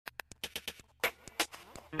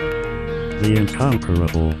The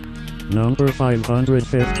Incomparable. Number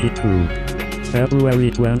 552. February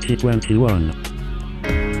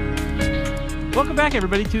 2021. Welcome back,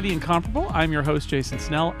 everybody, to The Incomparable. I'm your host, Jason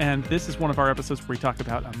Snell, and this is one of our episodes where we talk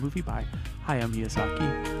about a movie by Hayao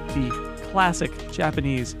Miyazaki, the classic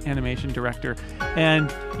Japanese animation director.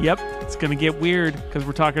 And, yep, it's going to get weird because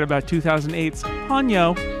we're talking about 2008's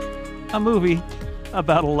Ponyo, a movie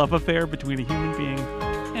about a love affair between a human being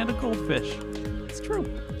and a goldfish. It's true.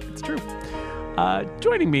 It's true.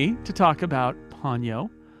 Joining me to talk about Ponyo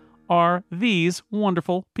are these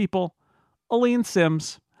wonderful people. Aline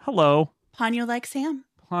Sims, hello. Ponyo likes ham.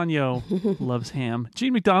 Ponyo loves ham.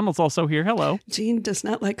 Gene McDonald's also here. Hello. Gene does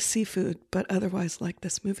not like seafood, but otherwise like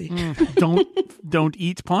this movie. Don't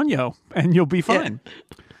eat Ponyo, and you'll be fine.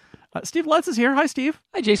 Yeah. Steve Lutz is here. Hi, Steve.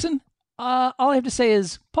 Hi, Jason. All I have to say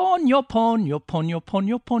is Ponyo, Ponyo, Ponyo,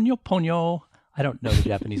 Ponyo, Ponyo, Ponyo. I don't know the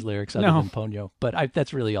Japanese lyrics other than Ponyo, but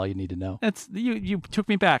that's really all you need to know. That's you took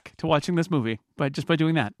me back to watching this movie by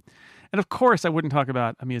doing that. And of course, I wouldn't talk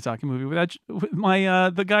about a Miyazaki movie without my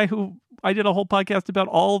the guy who I did a whole podcast about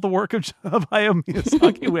all the work of Hayao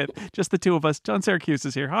Miyazaki with. Just the two of us. John Syracuse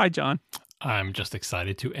is here. Hi, John. I'm just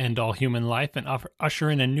excited to end all human life and usher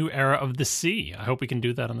in a new era of the sea. I hope we can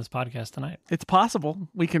do that on this podcast tonight. It's possible.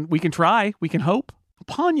 We can try. We can hope.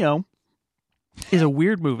 Ponyo is a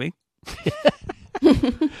weird movie.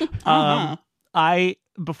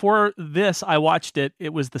 Before this, I watched it.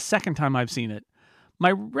 It was the second time I've seen it.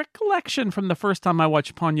 My recollection from the first time I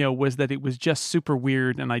watched Ponyo was that it was just super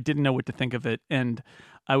weird and I didn't know what to think of it. And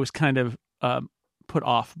I was kind of put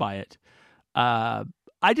off by it. I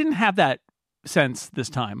didn't have that sense this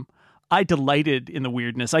time. I delighted in the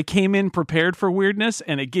weirdness. I came in prepared for weirdness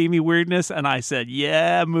and it gave me weirdness. And I said,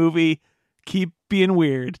 yeah, movie, keep being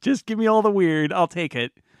weird. Just give me all the weird. I'll take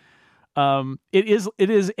it. It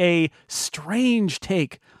is a strange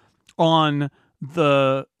take on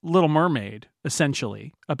the Little Mermaid,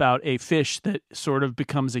 essentially, about a fish that sort of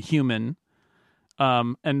becomes a human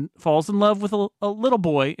and falls in love with a little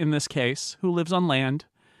boy, in this case, who lives on land.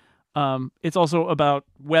 It's also about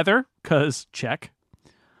weather, because check.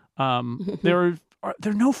 There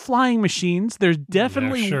are no flying machines. There's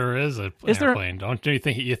definitely... There sure is an airplane. Don't you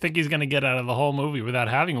think he's going to get out of the whole movie without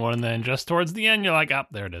having one, and then just towards the end, you're like,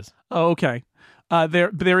 there it is. Oh, okay.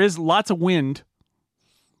 There is lots of wind.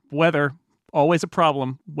 Weather, always a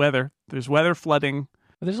problem. Weather. There's weather, flooding.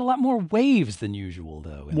 There's a lot more waves than usual,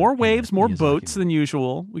 though. More waves, more boats than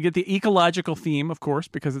usual. We get the ecological theme, of course,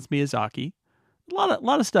 because it's Miyazaki. A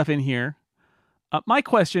lot of stuff in here. My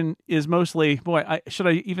question is mostly, should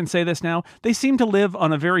I even say this now? They seem to live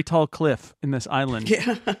on a very tall cliff in this island.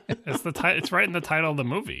 Yeah. It's right in the title of the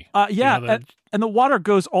movie. Yeah, and the water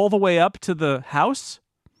goes all the way up to the house.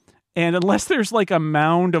 And unless there's like a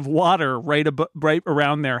mound of water right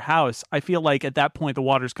around their house, I feel like at that point the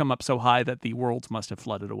waters come up so high that the worlds must have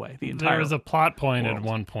flooded away. There is a plot point at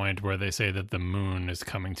one point where they say that the moon is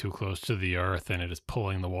coming too close to the earth and it is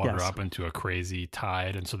pulling the water up into a crazy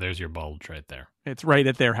tide. And so there's your bulge right there. It's right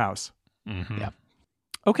at their house. Mm-hmm. Yeah.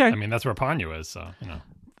 Okay. I mean, that's where Ponyo is, so,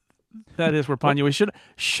 That is where Ponyo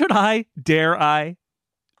is. Dare I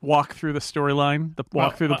walk through the storyline,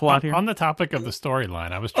 through the plot here? On the topic of the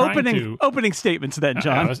storyline, I was trying opening statements then,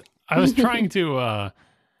 John. I was trying to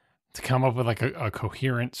come up with like a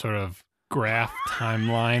coherent sort of graph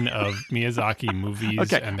timeline of Miyazaki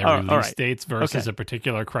movies and their release dates versus a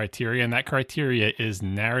particular criteria, and that criteria is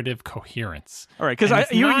narrative coherence. All right, because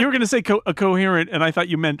you were going to say coherent, and I thought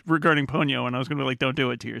you meant regarding Ponyo, and I was going to be like, don't do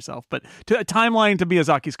it to yourself. But to a timeline to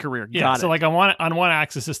Miyazaki's career, got it. So like on one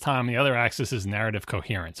axis is time, the other axis is narrative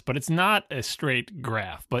coherence, but it's not a straight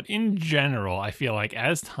graph. But in general, I feel like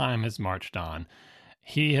as time has marched on,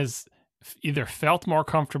 he has either felt more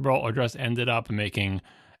comfortable or just ended up making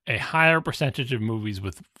a higher percentage of movies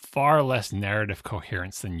with far less narrative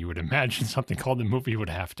coherence than you would imagine something called a movie would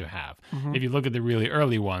have to have. Mm-hmm. If you look at the really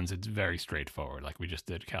early ones, it's very straightforward. Like we just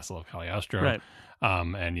did Castle of Cagliostro, right.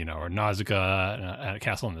 Or Nausicaa,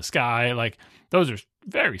 Castle in the Sky. Like those are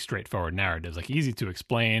very straightforward narratives, like easy to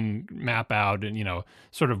explain, map out, and,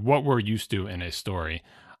 sort of what we're used to in a story.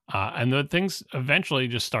 And the things eventually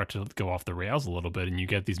just start to go off the rails a little bit, and you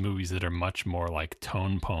get these movies that are much more like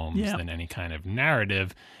tone poems than any kind of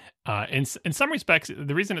narrative. In some respects,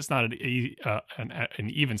 the reason it's not an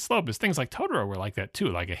even slope is things like Totoro were like that too,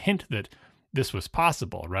 like a hint that this was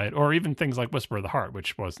possible, right? Or even things like Whisper of the Heart,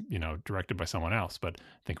 which was, directed by someone else, but I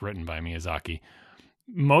think written by Miyazaki.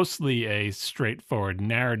 Mostly a straightforward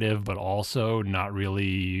narrative, but also not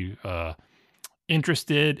really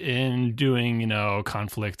interested in doing,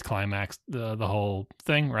 conflict, climax, the whole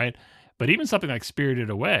thing, right? But even something like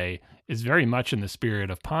Spirited Away is very much in the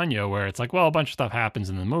spirit of Ponyo, where it's like, well, a bunch of stuff happens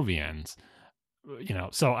and the movie ends.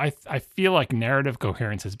 So I feel like narrative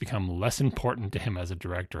coherence has become less important to him as a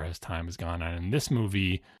director as time has gone on. And this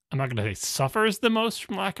movie, I'm not going to say suffers the most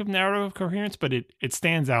from lack of narrative coherence, but it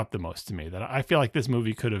stands out the most to me. That I feel like this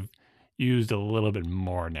movie could have used a little bit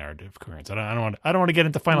more narrative coherence. I don't want to get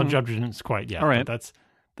into final judgments quite yet. All right. But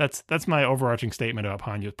that's my overarching statement about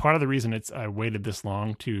Ponyo. Part of the reason I waited this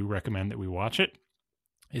long to recommend that we watch it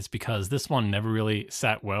is because this one never really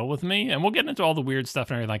sat well with me. And we'll get into all the weird stuff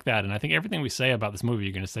and everything like that. And I think everything we say about this movie,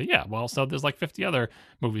 you're going to say, yeah, well, so there's like 50 other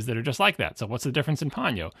movies that are just like that. So what's the difference in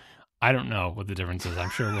Ponyo? I don't know what the difference is. I'm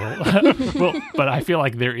sure we'll, but I feel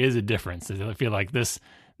like there is a difference. I feel like this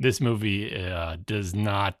movie does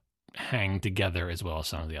not hang together as well as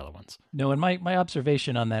some of the other ones. No, and my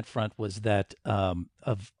observation on that front was that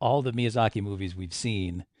of all the Miyazaki movies we've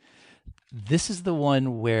seen, this is the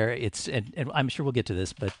one where it's, and I'm sure we'll get to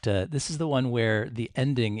this, but this is the one where the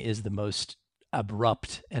ending is the most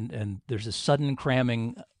abrupt, and there's a sudden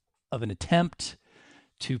cramming of an attempt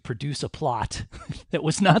to produce a plot that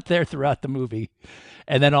was not there throughout the movie,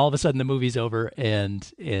 and then all of a sudden the movie's over,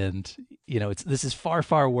 and this is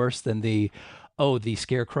far worse than the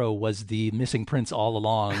Scarecrow was the missing prince all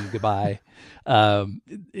along. Goodbye.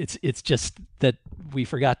 It's just that we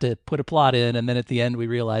forgot to put a plot in, and then at the end we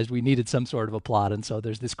realized we needed some sort of a plot, and so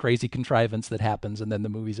there's this crazy contrivance that happens, and then the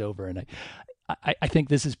movie's over. And I think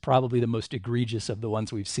this is probably the most egregious of the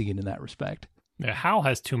ones we've seen in that respect. Yeah, Hal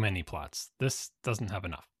has too many plots. This doesn't have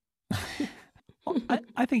enough.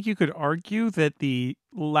 I think you could argue that the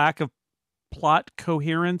lack of plot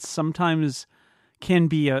coherence sometimes can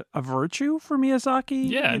be a virtue for Miyazaki.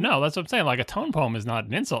 Yeah, no, that's what I'm saying. Like, a tone poem is not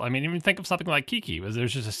an insult. I mean, even think of something like Kiki, where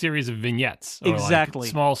there's just a series of vignettes, or exactly,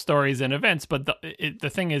 like small stories and events. But the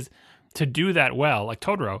thing is, to do that well, like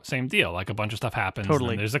Totoro, same deal. Like, a bunch of stuff happens.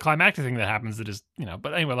 Totally. And there's a climactic thing that happens that is,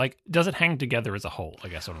 But anyway, like, does it hang together as a whole? I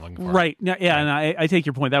guess what I'm looking for. Right. Yeah, and I take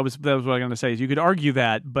your point. That was what I was going to say. Is you could argue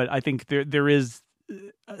that, but I think there is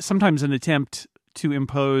sometimes an attempt to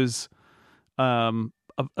impose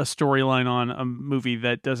a storyline on a movie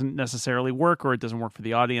that doesn't necessarily work, or it doesn't work for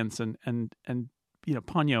the audience, and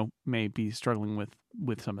Ponyo may be struggling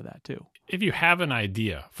with some of that too. If you have an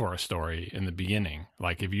idea for a story in the beginning,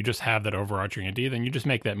 like if you just have that overarching idea, then you just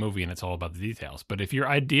make that movie and it's all about the details. But if your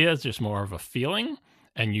idea is just more of a feeling,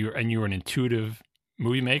 and you're an intuitive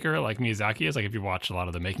movie maker like Miyazaki is, like if you watch a lot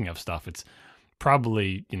of the making of stuff, it's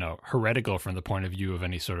probably heretical from the point of view of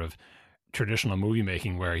any sort of traditional movie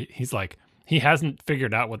making, where he's like, he hasn't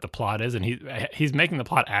figured out what the plot is, and he's making the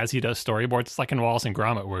plot as he does storyboards. It's like in Wallace and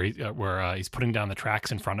Gromit, where he's putting down the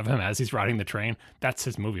tracks in front of him as he's riding the train. That's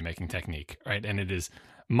his movie making technique, right? And it is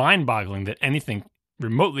mind-boggling that anything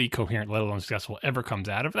remotely coherent, let alone successful, ever comes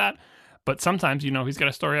out of that. But sometimes, he's got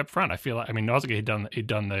a story up front. I feel like, Nausicaa he'd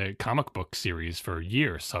done the comic book series for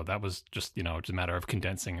years, so that was just just a matter of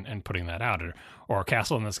condensing and putting that out, or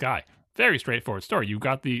Castle in the Sky. Very straightforward story. You've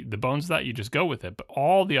got the bones of that, you just go with it. But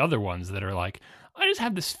all the other ones that are like, I just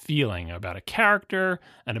have this feeling about a character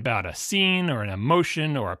and about a scene or an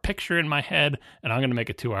emotion or a picture in my head, and I'm going to make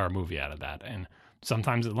a 2-hour movie out of that. And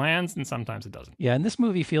sometimes it lands and sometimes it doesn't. Yeah, and this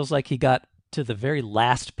movie feels like he got to the very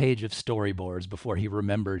last page of storyboards before he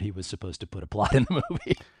remembered he was supposed to put a plot in the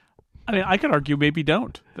movie. I could argue maybe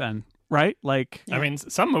don't then. Right? Like,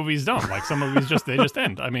 some movies don't. Like, some movies they just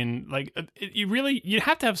end. You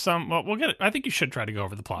have to have some. Well, we'll get it. I think you should try to go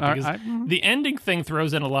over the plot, because the ending thing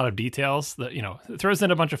throws in a lot of details that, it throws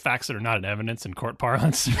in a bunch of facts that are not in evidence in court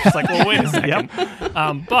parlance. It's like, well, wait a second.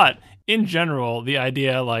 Yep. But in general, the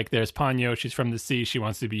idea, like, there's Ponyo, she's from the sea, she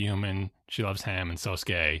wants to be human, she loves ham and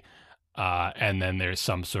Sosuke. And then there's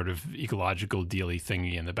some sort of ecological dealy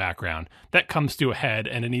thingy in the background that comes to a head,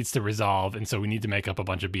 and it needs to resolve. And so we need to make up a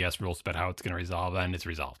bunch of BS rules about how it's going to resolve, and it's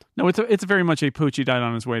resolved. No, it's very much a Poochie died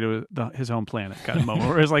on his way to his home planet kind of moment.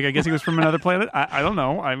 Where it's like, I guess he was from another planet. I don't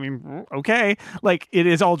know. Okay. Like, it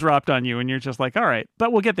is all dropped on you, and you're just like, all right,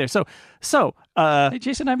 but we'll get there. So, hey,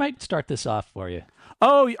 Jason, I might start this off for you.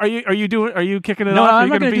 Oh, are you kicking it off? No, I'm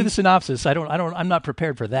not going to do the synopsis. I'm not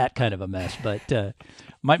prepared for that kind of a mess, but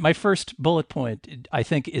my first bullet point, I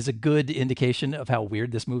think, is a good indication of how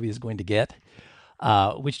weird this movie is going to get,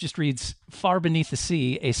 which just reads, far beneath the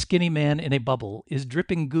sea, a skinny man in a bubble is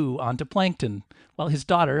dripping goo onto plankton, while his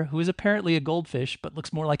daughter, who is apparently a goldfish but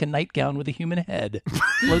looks more like a nightgown with a human head,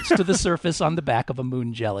 floats to the surface on the back of a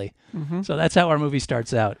moon jelly. Mm-hmm. So that's how our movie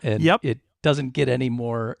starts out, and it doesn't get any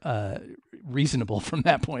more reasonable from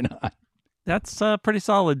that point on. That's pretty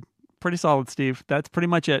solid, Steve. That's pretty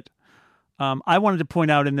much it. I wanted to point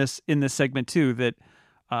out in this segment too that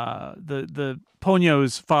the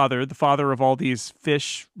Ponyo's father, the father of all these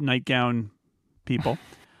fish nightgown people,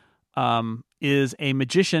 is a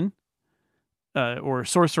magician or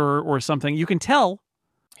sorcerer or something. You can tell.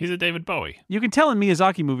 He's a David Bowie. You can tell in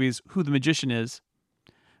Miyazaki movies who the magician is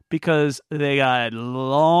because they got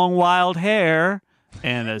long, wild hair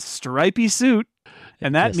and a stripy suit,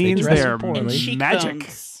 and that Yes, they means dress they're poorly. magic.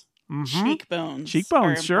 Cheekbones.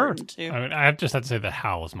 Cheekbones, are sure. important, too. I mean, I just have to say that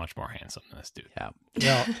Hal is much more handsome than this dude. Yeah.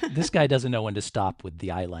 Well, this guy doesn't know when to stop with the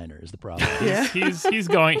eyeliner is the problem. Yeah.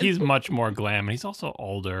 He's much more glam, and he's also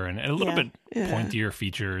older and a little bit Yeah. pointier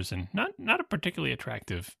features, and not a particularly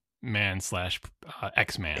attractive man /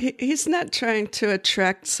 X-Man. He's not trying to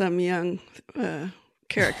attract some young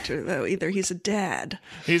character, though, either. He's a dad.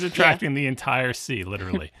 He's attracting the entire sea,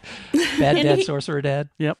 literally. Bad And dad, he- sorcerer dad.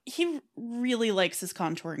 He really likes his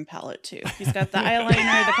contouring palette, too. He's got the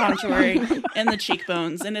eyeliner, the contouring, and the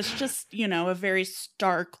cheekbones, and it's just, a very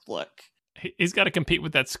stark look. He's got to compete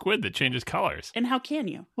with that squid that changes colors. And how can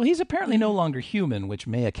you? Well, he's apparently no longer human, which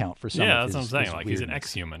may account for some Yeah, of that's his what I'm saying. his Like, he's an weirdness.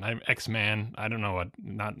 X-human. I'm X-Man. I don't know what.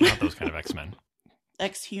 Not those kind of X-Men.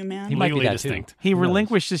 Ex-human? He might be Legally that distinct. too. He Who knows?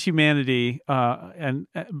 relinquished his humanity, and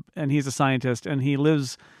he's a scientist, and he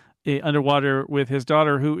lives underwater with his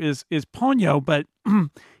daughter, who is Ponyo, but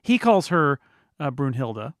he calls her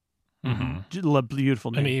Brunhilde. Mm-hmm. Beautiful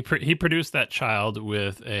name. And he produced that child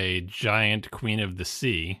with a giant queen of the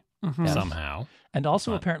sea somehow. And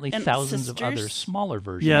also apparently And thousands of other sisters? smaller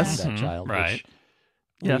versions Yes. of that Mhm, child, right.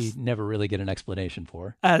 which Yes. we never really get an explanation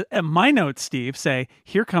for. My notes, Steve, say,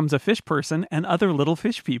 "Here comes a fish person and other little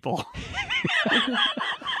fish people."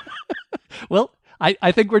 Well,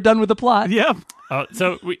 I think we're done with the plot. Yep.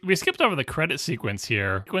 So we skipped over the credit sequence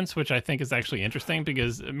here, which I think is actually interesting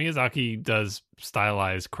because Miyazaki does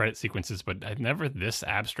stylized credit sequences, but never this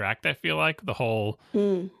abstract, I feel like. The whole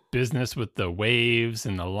business with the waves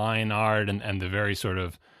and the line art and the very sort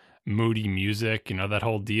of moody music, that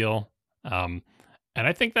whole deal. And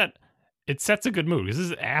I think that it sets a good mood. This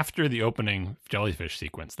is after the opening jellyfish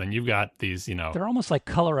sequence. Then you've got these, They're almost like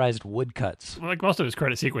colorized woodcuts. like most of his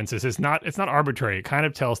credit sequences, it's not arbitrary. It kind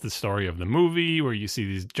of tells the story of the movie where you see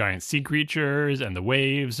these giant sea creatures and the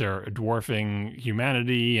waves are dwarfing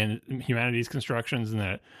humanity and humanity's constructions. And then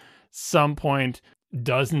at some point,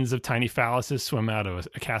 dozens of tiny phalluses swim out of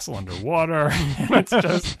a castle underwater. And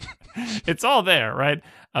it's all there, right?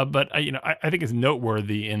 But I think it's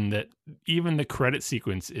noteworthy in that even the credit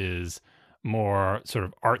sequence is more sort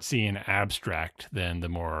of artsy and abstract than the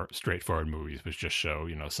more straightforward movies, which just show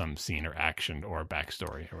some scene or action or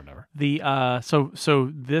backstory or whatever. The so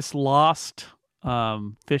this lost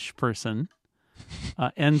fish person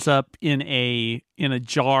ends up in a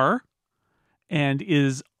jar and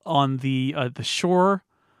is on the shore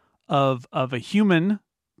of a human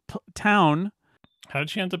town. How did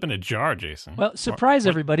she end up in a jar, Jason? Well, surprise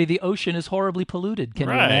everybody, the ocean is horribly polluted. Can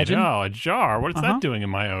you right? imagine? Oh, a jar. What is Uh-huh. that doing in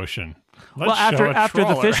my ocean? Let's Well, show a after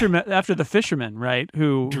trawler. the fishermen, right,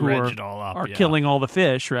 who Dredge it all up, are yeah. killing all the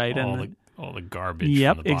fish, right, all the garbage.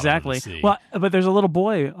 yep, from the bottom exactly. Of the sea. Well, but there's a little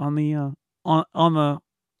boy on the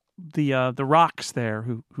the rocks there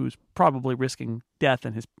who's probably risking death,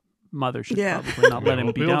 and his mother should probably not let him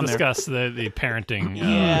be we'll down there. discuss the parenting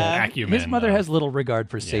Yeah. acumen. His mother has little regard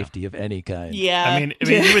for safety of any kind. Yeah. I mean,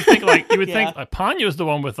 you would think think Yeah. Ponyo's the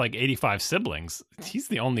one with like 85 siblings. He's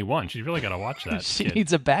the only one. She's really got to watch that. She kid.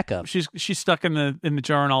 needs a backup. She's stuck in the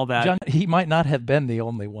jar and all that. John, he might not have been the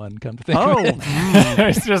only one, come to think Oh, of it.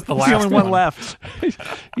 It's just the he's last the only one left.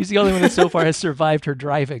 He's the only one that so far has survived her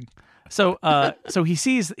driving. So he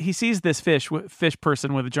sees this fish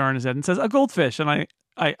person with a jar in his head and says, "A goldfish." And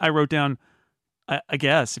I wrote down, I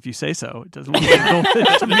guess if you say so. It doesn't look like a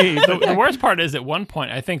goldfish to me. The worst part is at one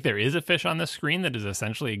point, I think there is a fish on the screen that is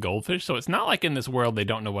essentially a goldfish. So it's not like in this world they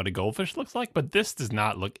don't know what a goldfish looks like, but this does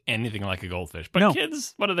not look anything like a goldfish. But No.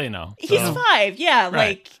 kids, what do they know? He's So, 5. Yeah.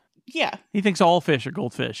 Right. Yeah. He thinks all fish are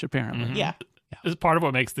goldfish, apparently. Mhm. Yeah. This is part of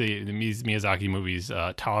what makes the Miyazaki movies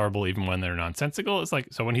tolerable even when they're nonsensical. It's like,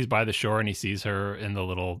 so when he's by the shore and he sees her in the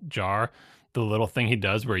little jar, the little thing he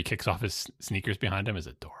does where he kicks off his sneakers behind him is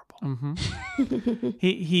adorable.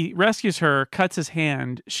 He rescues her, cuts his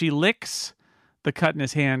hand. She licks the cut in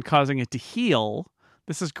his hand, causing it to heal.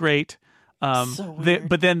 This is great. So weird.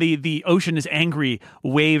 But then the ocean is angry.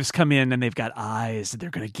 Waves come in and they've got eyes. They're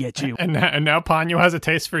going to get you. And now Ponyo has a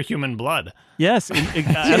taste for human blood. Yes,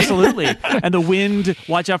 absolutely. And the wind,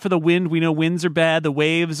 watch out for the wind. We know winds are bad. The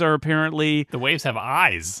waves are apparently... The waves have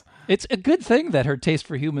eyes. It's a good thing that her taste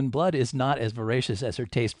for human blood is not as voracious as her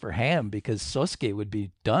taste for ham, because Sosuke would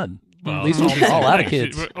be done. Well, At least we'll be all out of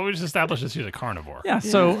kids. We just established that she's a carnivore. Yeah,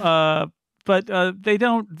 so but they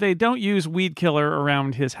don't use weed killer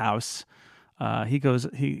around his house. He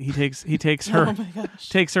takes her Oh my gosh.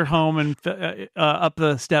 takes her home and up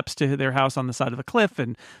the steps to their house on the side of a cliff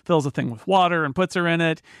and fills a thing with water and puts her in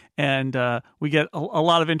it. And we get a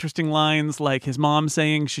lot of interesting lines like his mom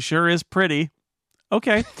saying she sure is pretty.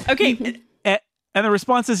 Okay. Okay. And the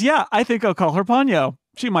response is, yeah, I think I'll call her Ponyo.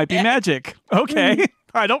 She might be magic. Okay.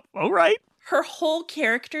 All right. Her whole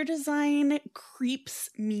character design creeps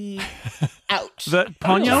me out. The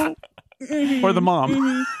Ponyo or the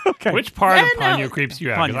mom? Okay. Which part of No. Ponyo creeps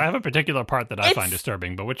you out? Because Ponyo. I have a particular part that I It's- find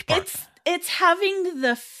disturbing, but which part? It's having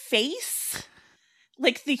the face,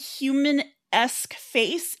 like the human-esque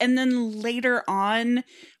face, and then later on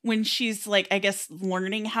when she's like, I guess,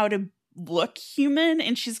 learning how to look human,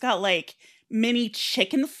 and she's got like mini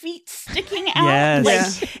chicken feet sticking out. Yes.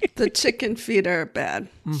 Like, Yeah, the chicken feet are bad.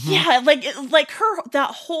 yeah, like her,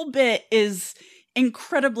 that whole bit is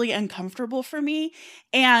incredibly uncomfortable for me.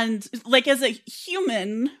 And like as a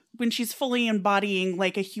human, when she's fully embodying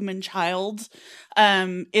like a human child,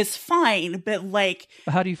 is fine. But like,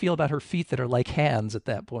 How do you feel about her feet that are like hands at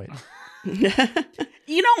that point?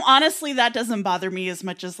 you know, honestly, that doesn't bother me as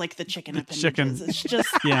much as like the chicken appendages. chicken. It's just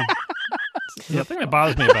Yeah. The thing that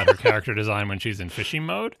bothers me about her character design when she's in fishing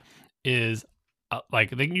mode is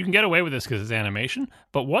you can get away with this because it's animation,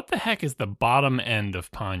 but what the heck is the bottom end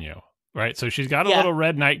of Ponyo? Right? So she's got a little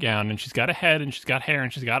red nightgown and she's got a head and she's got hair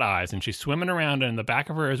and she's got eyes and she's swimming around and the back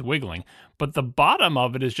of her is wiggling, but the bottom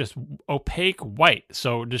of it is just opaque white.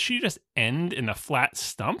 So does she just end in a flat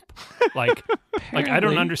stump? Like I don't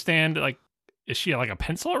Apparently. understand. Like, is she like a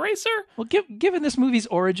pencil eraser? Well, given this movie's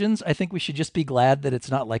origins, I think we should just be glad that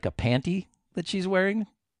it's not like a panty that she's wearing.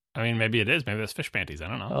 I mean, maybe it is. Maybe that's fish panties. I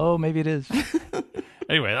don't know. Oh, maybe it is.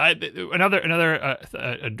 Anyway, another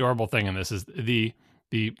adorable thing in this is the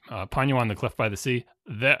Ponyo on the cliff by the sea.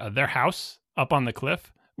 Their house up on the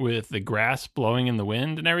cliff with the grass blowing in the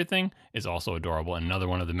wind and everything is also adorable. Another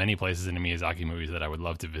one of the many places in the Miyazaki movies that I would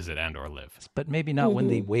love to visit and or live. But maybe not when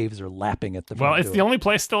the waves are lapping at the front Well, it's door. the only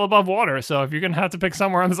place still above water, so if you're going to have to pick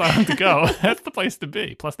somewhere on this island to go, that's the place to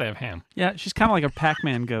be. Plus, they have ham. Yeah, she's kind of like a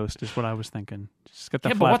Pac-Man ghost is what I was thinking. She's got that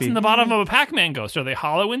Yeah, but what's flappy. in the bottom of a Pac-Man ghost? Are they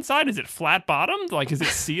hollow inside? Is it flat bottomed? Like, is it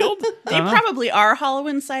sealed? they probably are hollow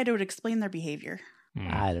inside. It would explain their behavior.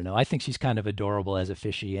 I don't know. I think she's kind of adorable as a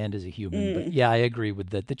fishy and as a human. But yeah, I agree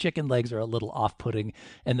with that. The chicken legs are a little off-putting.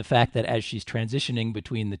 And the fact that as she's transitioning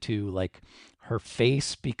between the two, like her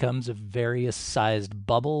face becomes a various sized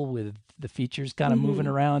bubble with the features kind of moving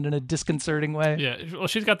around in a disconcerting way. Yeah, well,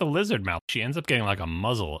 she's got the lizard mouth. She ends up getting like a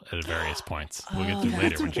muzzle at various points. We'll get to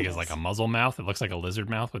later when she gets like a muzzle mouth. It looks like a lizard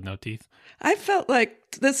mouth with no teeth. I felt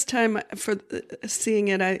like this time for seeing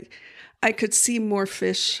it, I could see more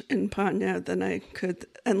fish in Ponyo than I could,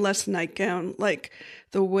 and less nightgown, like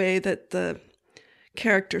the way that the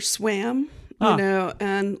character swam, you know,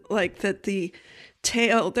 and like that the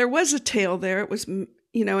tail, there was a tail there. It was, you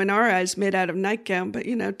know, in our eyes made out of nightgown, but,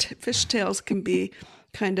 you know, fish tails can be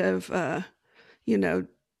kind of, you know,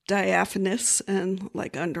 diaphanous and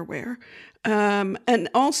like underwear. And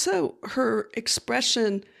also her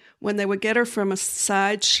expression when they would get her from a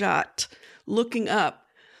side shot looking up,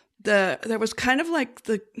 there was kind of like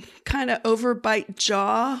the kind of overbite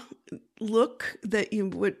jaw look that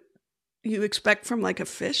you expect from like a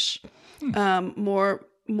fish,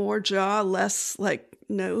 more jaw, less like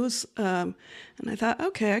nose. And I thought,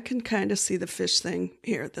 okay, I can kind of see the fish thing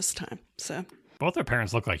here this time. So Both their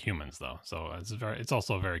parents look like humans, though, so it's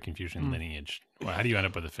also a very confusing lineage. Well, how do you end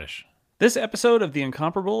up with a fish? This episode of The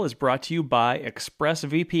Incomparable is brought to you by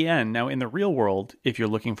ExpressVPN. Now, in the real world, if you're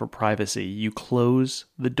looking for privacy, you close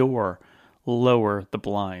the door, lower the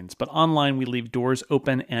blinds. But online, we leave doors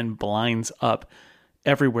open and blinds up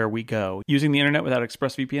everywhere we go. Using the internet without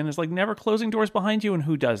ExpressVPN is like never closing doors behind you, and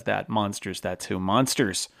who does that? Monsters, that's who.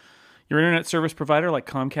 Monsters. Your internet service provider like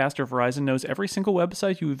Comcast or Verizon knows every single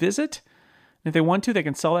website you visit. And if they want to, they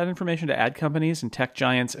can sell that information to ad companies and tech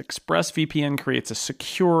giants. ExpressVPN creates a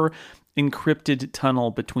secure, encrypted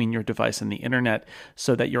tunnel between your device and the internet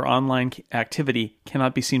so that your online activity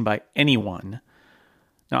cannot be seen by anyone.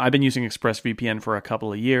 Now, I've been using ExpressVPN for a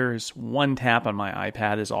couple of years. One tap on my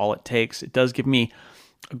iPad is all it takes. It does give me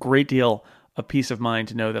a great deal of peace of mind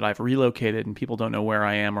to know that I've relocated and people don't know where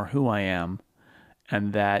I am or who I am,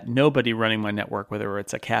 and that nobody running my network, whether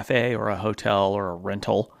it's a cafe or a hotel or a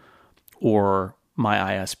rental or my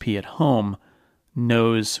ISP at home,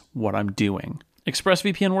 knows what I'm doing.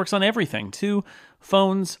 ExpressVPN works on everything, too.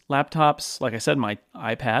 Phones, laptops, like I said, my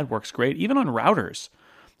iPad works great, even on routers.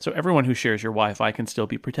 So everyone who shares your Wi-Fi can still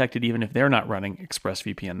be protected even if they're not running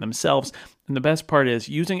ExpressVPN themselves. And the best part is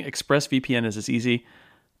using ExpressVPN is as easy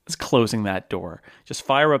is closing that door. Just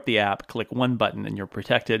fire up the app, click one button, and you're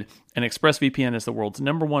protected. And ExpressVPN is the world's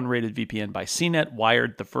 #1 rated VPN by CNET,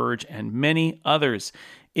 Wired, The Verge, and many others.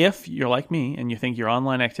 If you're like me and you think your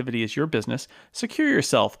online activity is your business, secure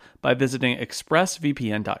yourself by visiting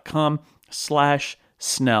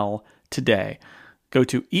expressvpn.com/Snell today. Go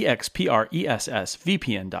to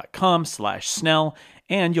expressvpn.com/Snell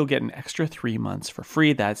and you'll get an extra 3 months for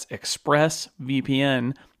free. That's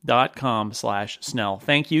expressvpn.com/Snell.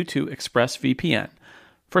 Thank you to ExpressVPN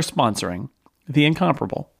for sponsoring The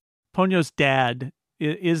Incomparable. Ponyo's dad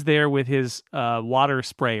is there with his water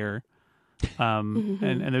sprayer.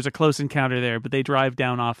 And there's a close encounter there, but they drive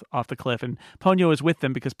down off the cliff, and Ponyo is with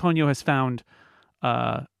them because Ponyo has found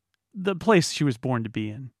the place she was born to be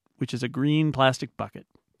in, which is a green plastic bucket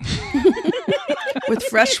with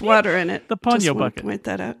fresh water in it. The Ponyo Just want bucket. to point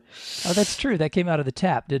that out. Oh, that's true. That came out of the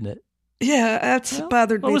tap, didn't it? Yeah, that's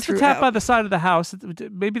bothered me. What was the tap by the side of the house?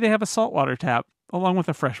 Maybe they have a saltwater tap along with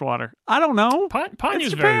the fresh water. I don't know.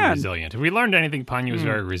 Ponyo's very resilient. If we learned anything, Ponyo is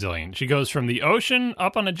very resilient. She goes from the ocean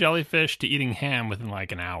up on a jellyfish to eating ham within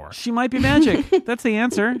like an hour. She might be magic. That's the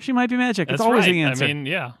answer. She might be magic. That's it's always right. the answer. I mean,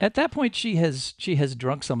 yeah. At that point, she has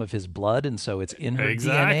drunk some of his blood, and so it's in her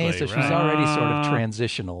Exactly, DNA. So she's right. already sort of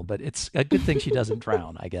transitional. But it's a good thing she doesn't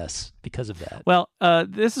drown, I guess, because of that. Well,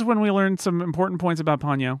 this is when we learned some important points about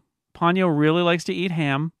Ponyo. Ponyo really likes to eat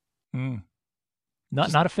ham.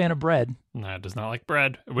 Not a fan of bread. No, it does not like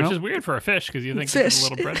bread, which is weird for a fish because you think Fish. it's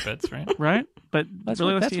little bread bits, right? Right? But That's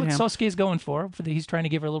really what likes to eat ham. Sosuke is going for. He's trying to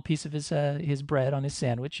give her a little piece of his bread on his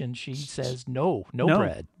sandwich, and she says no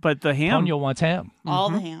bread. But the ham. Ponyo wants ham. All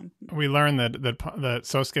the ham. We learned that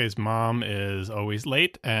Sosuke's mom is always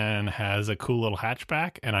late and has a cool little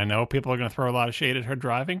hatchback. And I know people are going to throw a lot of shade at her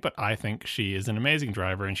driving, but I think she is an amazing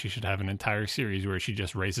driver, and she should have an entire series where she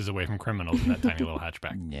just races away from criminals in that tiny little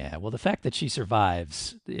hatchback. Yeah, well, the fact that she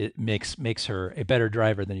survives it makes her a better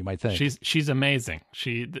driver than you might think. She's amazing.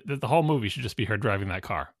 The whole movie should just be her driving that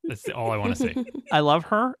car. That's all I want to see. I love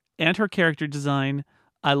her and her character design.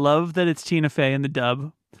 I love that it's Tina Fey in the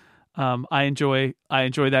dub. I enjoy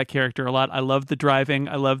that character a lot. I love the driving.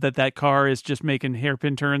 I love that car is just making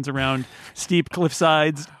hairpin turns around steep cliff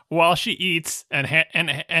sides while she eats and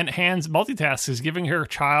hands multitasks, is giving her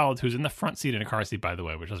child, who's in the front seat in a car seat, by the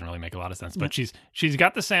way, which doesn't really make a lot of sense. But she's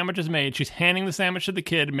got the sandwiches made. She's handing the sandwich to the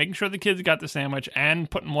kid, making sure the kid's got the sandwich,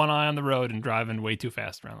 and putting one eye on the road and driving way too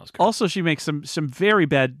fast around those cars. Also, she makes some very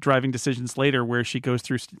bad driving decisions later, where she goes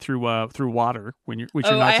through water which you're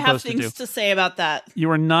not I have supposed to do. things to say about that.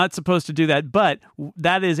 You are not supposed to do that, but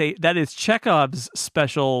that is Chekhov's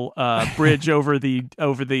special bridge over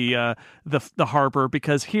the harbor,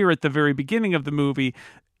 because here at the very beginning of the movie,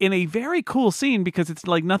 in a very cool scene, because it's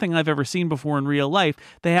like nothing I've ever seen before in real life,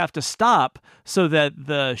 they have to stop so that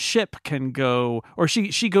the ship can go, or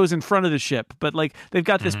she goes in front of the ship, but like they've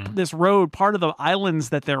got this road, part of the islands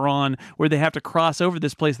that they're on, where they have to cross over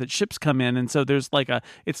this place that ships come in, and so there's like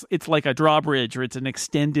it's like a drawbridge, or it's an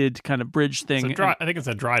extended kind of bridge thing. I think it's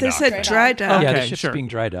a dry dock. They said thing. dry dock. Yeah, the Okay, ship's sure. being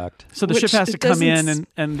dry docked. So the Which ship has to it come in, doesn't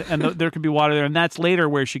and there could be water there, and that's later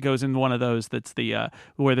where she goes in one of those that's the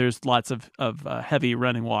where there's lots of heavy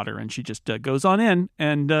running water, and she just goes on in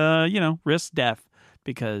and risks death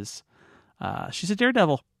because she's a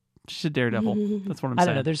daredevil. She's a daredevil. That's what I'm I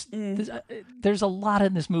saying. don't know. There's a lot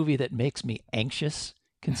in this movie that makes me anxious,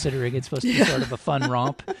 considering it's supposed to be sort of a fun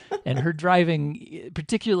romp. And her driving,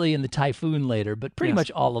 particularly in the typhoon later, but pretty much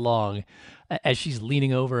all along, as she's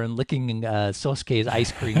leaning over and licking Sosuke's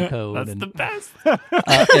ice cream cone. That's and the best. and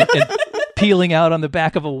peeling out on the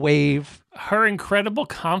back of a wave. Her incredible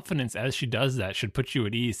confidence as she does that should put you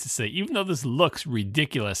at ease to say, even though this looks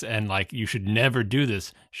ridiculous and like you should never do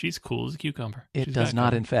this, she's cool as a cucumber. It does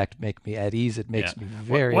not, in fact, make me at ease. It makes me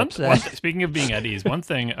very upset. Speaking of being at ease, one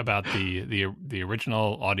thing about the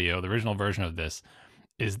original audio, the original version of this,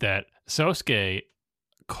 is that Sosuke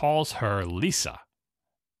calls her Lisa,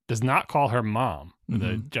 does not call her mom,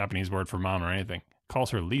 the Japanese word for mom or anything,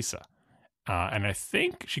 calls her Lisa. And I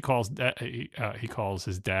think he calls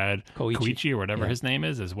his dad Koichi or whatever his name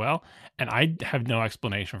is as well. And I have no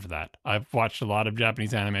explanation for that. I've watched a lot of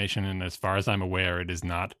Japanese animation, and as far as I'm aware, it is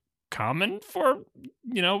not common for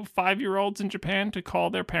 5-year-olds in Japan to call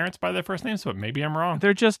their parents by their first names. But maybe I'm wrong.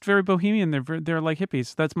 They're just very bohemian. They're like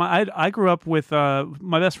hippies. That's I grew up with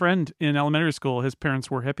my best friend in elementary school. His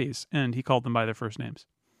parents were hippies, and he called them by their first names.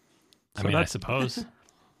 So I suppose.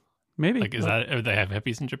 Maybe. Like, do they have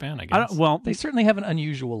hippies in Japan? I guess. They certainly have an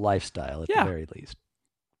unusual lifestyle at the very least.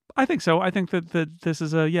 I think so. I think that this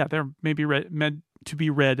is they're maybe to be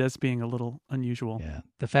read as being a little unusual. Yeah.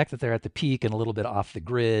 The fact that they're at the peak and a little bit off the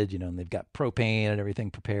grid, and they've got propane and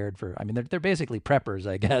everything prepared for, they're basically preppers,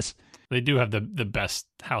 I guess. They do have the best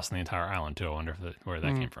house on the entire island, too. I wonder where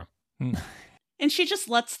that came from. And she just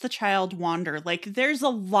lets the child wander. Like, there's a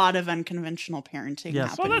lot of unconventional parenting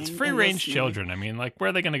happening. Well, that's free-range in this children. Where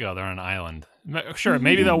are they going to go? They're on an island. Sure,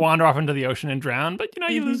 maybe they'll wander off into the ocean and drown, but,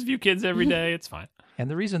 you lose a few kids every day. It's fine. And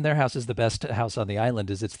the reason their house is the best house on the island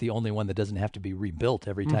is it's the only one that doesn't have to be rebuilt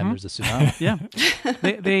every time there's a tsunami. Yeah.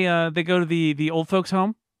 They go to the old folks'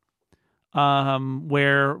 home,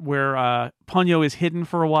 where Ponyo is hidden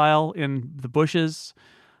for a while in the bushes.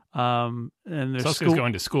 And there's Sosuke's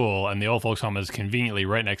going to school, and the old folks' home is conveniently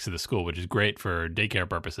right next to the school, which is great for daycare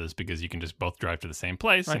purposes because you can just both drive to the same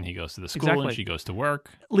place, and he goes to the school and she goes to work.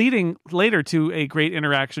 Leading later to a great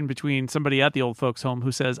interaction between somebody at the old folks' home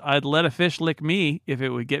who says, "I'd let a fish lick me if it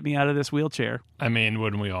would get me out of this wheelchair."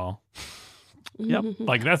 Wouldn't we all? Yep.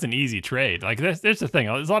 Like, that's an easy trade. Like, there's the thing.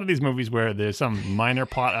 There's a lot of these movies where there's some minor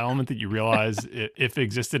plot element that you realize if it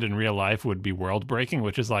existed in real life would be world-breaking,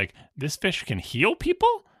 which is like, this fish can heal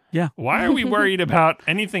people? Yeah. Why are we worried about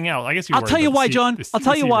anything else? I guess I'll tell you why, John. I'll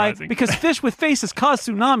tell you why. Rising. Because fish with faces cause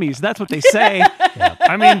tsunamis. That's what they say.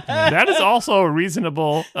 That is also a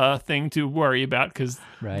reasonable thing to worry about because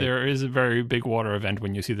there is a very big water event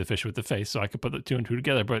when you see the fish with the face. So I could put the two and two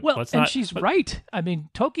together. But she's right.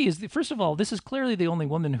 Toki is first of all, this is clearly the only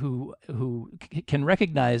woman who can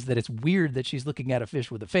recognize that it's weird that she's looking at a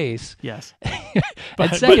fish with a face. Yes.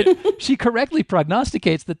 And second, she correctly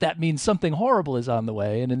prognosticates that means something horrible is on the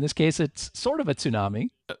way. And in this case, it's sort of a tsunami.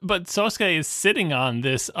 But Sosuke is sitting on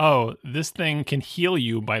this, this thing can heal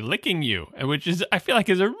you by licking you, which is, I feel like,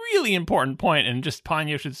 is a really important point, and just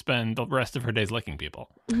Ponyo should spend the rest of her days licking people.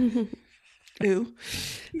 Ooh.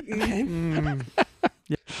 Okay.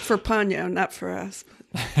 For Ponyo, not for us.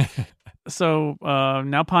 So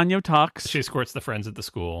now Ponyo talks. She escorts the friends at the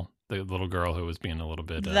school, the little girl who was being a little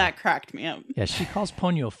bit... That cracked me up. Yeah, she calls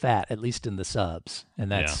Ponyo fat, at least in the subs,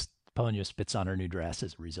 and that's... Ponyo spits on her new dress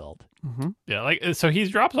as a result. Mm-hmm. Yeah, so he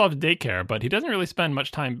drops off to daycare, but he doesn't really spend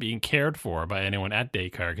much time being cared for by anyone at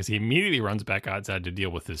daycare because he immediately runs back outside to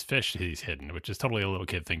deal with his fish he's hidden, which is totally a little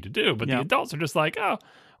kid thing to do. But the adults are just like,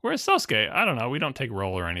 where's Sosuke? I don't know. We don't take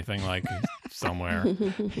roll or anything. Like, somewhere.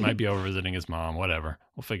 Might be over visiting his mom. Whatever.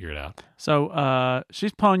 We'll figure it out. So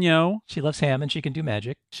she's Ponyo. She loves ham and she can do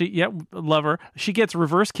magic. Love her. She gets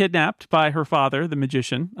reverse kidnapped by her father, the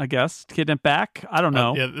magician, I guess. Kidnapped back. I don't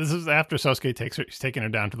know. This is after Sosuke he's taking her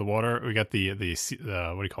down to the water. We got the what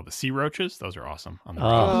do you call the sea roaches? Those are awesome. On the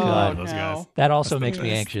God. Those guys. That also makes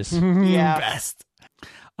me anxious. Yeah. Best.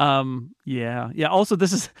 Yeah. Also,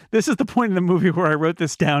 this is the point in the movie where I wrote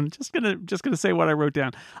this down. Just gonna say what I wrote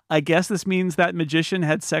down. I guess this means that magician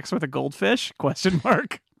had sex with a goldfish? ?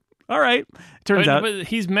 All right. Turns out but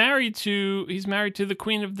he's married to the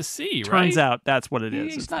Queen of the Sea, right? Turns out that's what it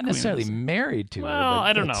is. He's not necessarily married to her. Well,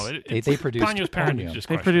 I don't know. They produced Ponyo's parentage is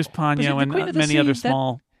They produced Ponyo and many other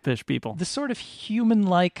small fish people. The sort of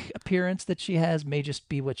human-like appearance that she has may just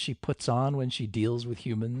be what she puts on when she deals with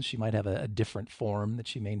humans. She might have a different form that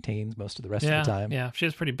she maintains most of the rest of the time. Yeah, she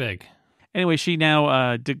is pretty big. Anyway, she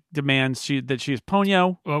now demands that she is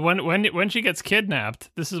Ponyo. Well, when she gets kidnapped,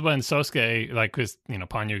 this is when Sosuke, because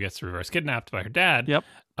Ponyo gets reverse kidnapped by her dad. Yep.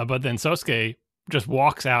 But then Sosuke just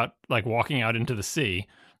walks out, walking out into the sea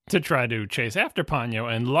to try to chase after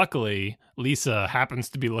Ponyo, and luckily Lisa happens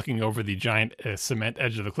to be looking over the giant cement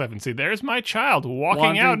edge of the cliff and see, there's my child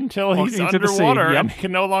walking out until he's underwater and he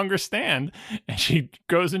can no longer stand. And she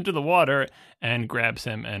goes into the water and grabs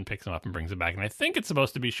him and picks him up and brings him back. And I think it's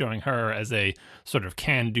supposed to be showing her as a sort of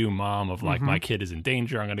can-do mom of my kid is in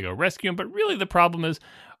danger, I'm going to go rescue him. But really the problem is,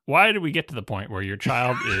 why did we get to the point where your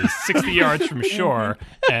child is 60 yards from shore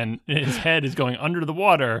and his head is going under the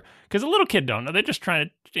water? Because a little kid don't know. They're just trying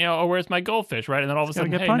to, where's my goldfish, right? And then all of a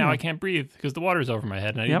sudden, hey, now I can't breathe because the water's over my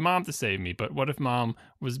head and I need mom to save me. But what if mom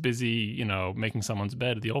was busy, making someone's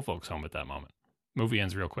bed at the old folks' home at that moment? Movie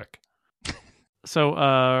ends real quick.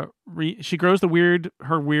 So she grows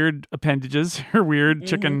her weird appendages, her weird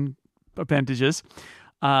chicken appendages.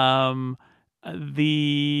 What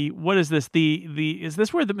is this? Is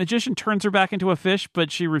this where the magician turns her back into a fish,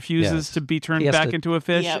 but she refuses to be turned back into a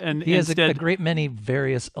fish? Yep. And he has instead a great many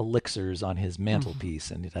various elixirs on his mantelpiece,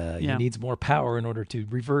 and he needs more power in order to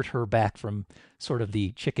revert her back from sort of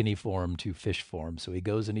the chickeny form to fish form. So he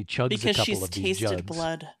goes and he chugs a couple of these jugs. Because she's tasted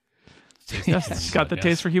blood. Yes, got the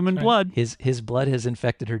taste for human blood. His blood has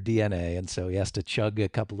infected her DNA, and so he has to chug a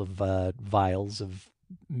couple of vials of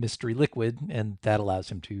mystery liquid, and that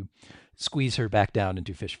allows him to squeeze her back down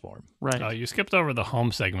into fish form. Right. You skipped over the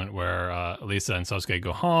home segment where Lisa and Sosuke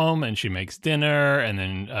go home and she makes dinner, and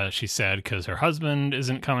then she's sad because her husband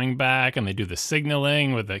isn't coming back, and they do the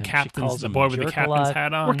signaling with the boy with the captain's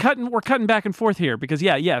hat on. We're cutting back and forth here because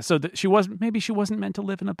so she wasn't meant to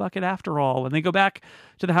live in a bucket after all. And they go back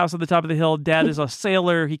to the house at the top of the hill. Dad is a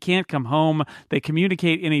sailor; he can't come home. They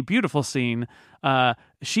communicate in a beautiful scene.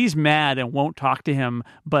 She's mad and won't talk to him,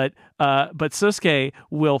 but Sosuke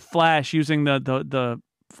will flash using the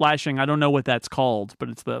flashing. I don't know what that's called, but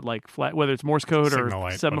it's the whether it's Morse code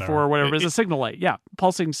or semaphore or whatever. It's a signal light,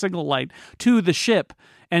 pulsing signal light to the ship,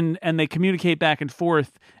 and they communicate back and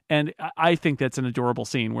forth. And I think that's an adorable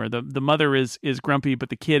scene where the mother is grumpy, but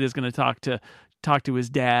the kid is going to talk to his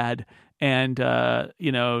dad, and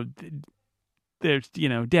there's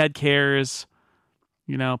dad cares.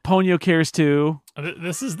 Ponyo cares too.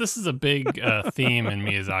 This is a big theme in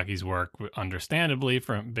Miyazaki's work, understandably,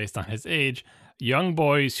 based on his age. Young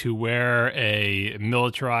boys who wear a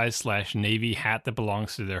militarized / Navy hat that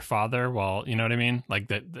belongs to their father. Well, you know what I mean?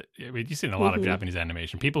 Like you see in a lot of Japanese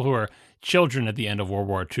animation. People who are children at the end of World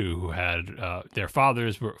War II who had their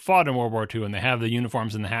fathers fought in World War II, and they have the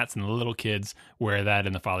uniforms and the hats, and the little kids wear that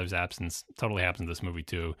in the father's absence. Totally happens in this movie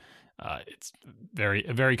too. It's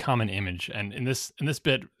a very common image, and in this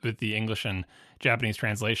bit with the English and Japanese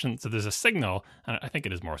translation, so there's a signal. And I think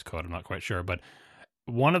it is Morse code. I'm not quite sure, but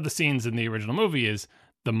one of the scenes in the original movie is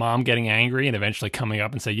the mom getting angry and eventually coming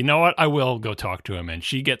up and say, "You know what? I will go talk to him." And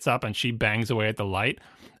she gets up and she bangs away at the light.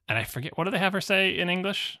 And I forget, what do they have her say in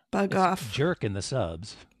English? Bug off. Jerk in the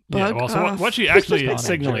subs. Yeah, well, so what she actually is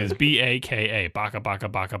signaling is BAKA, baka baka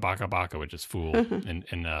baka baka baka, which is fool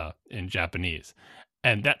in Japanese.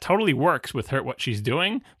 And that totally works with her, what she's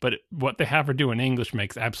doing, but what they have her do in English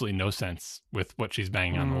makes absolutely no sense with what she's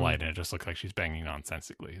banging on the light, and it just looks like she's banging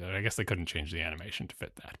nonsensically. I guess they couldn't change the animation to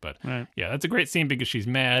fit that. But yeah, that's a great scene because she's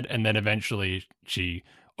mad, and then eventually she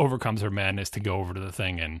overcomes her madness to go over to the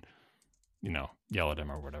thing and, yell at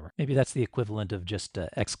him or whatever. Maybe that's the equivalent of just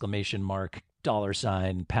exclamation mark,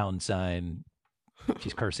 $, pound sign.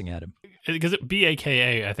 She's cursing at him. Because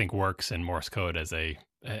BAKA, I think, works in Morse code as an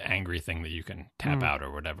angry thing that you can tap out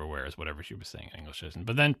or whatever, whereas whatever she was saying in English isn't.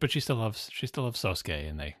 But she still loves Sosuke,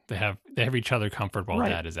 and they have each other comfort while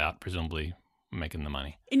Dad is out, presumably making the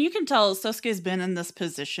money. And you can tell Sosuke's been in this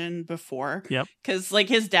position before. Yep. Because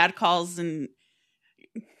his dad calls and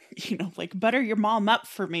butter your mom up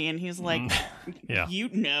for me, and he's like, yeah,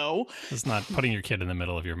 it's not putting your kid in the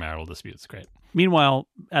middle of your marital disputes. Great. Meanwhile,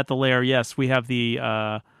 at the lair, yes, we have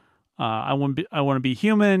the I want to be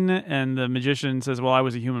human, and the magician says, "Well, I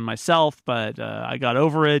was a human myself, but I got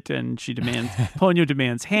over it." And she demands, Ponyo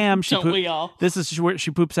demands ham. We all? This is where she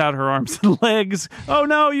poops out her arms and legs. Oh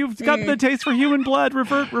no, you've got the taste for human blood.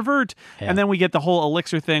 Revert. Yeah. And then we get the whole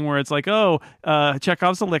elixir thing where it's like,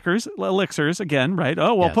 Chekhov's elixirs again, right?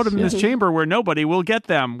 Oh, well, put them in this chamber where nobody will get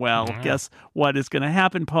them. Well, guess what is going to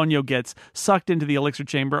happen? Ponyo gets sucked into the elixir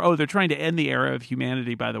chamber. Oh, they're trying to end the era of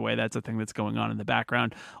humanity, by the way. That's a thing that's going on in the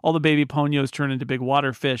background. All the baby Ponyos turn into big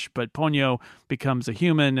water fish, but Ponyo becomes a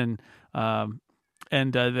human, and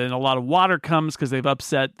then a lot of water comes because they've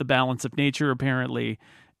upset the balance of nature, apparently,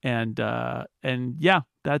 and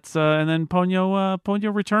that's and then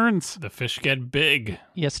Ponyo returns. The fish get big.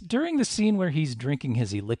 Yes, during the scene where he's drinking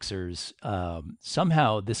his elixirs,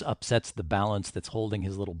 somehow this upsets the balance that's holding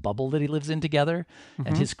his little bubble that he lives in together,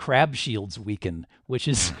 and his crab shields weaken, which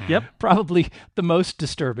is probably the most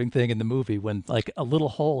disturbing thing in the movie, when a little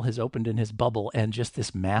hole has opened in his bubble and just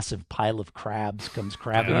this massive pile of crabs comes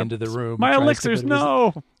crabbing into the room. My elixirs,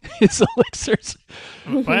 no! His elixirs.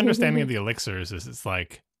 My understanding of the elixirs is it's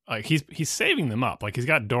like he's saving them up. He's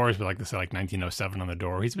got doors with they say 1907 on the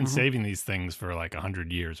door. He's been saving these things for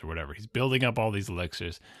 100 years or whatever. He's building up all these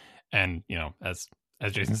elixirs, and as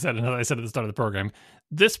Jason said, and as I said at the start of the program,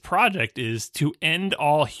 this project is to end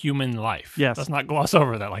all human life. Yes, let's not gloss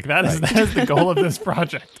over that. That is the goal of this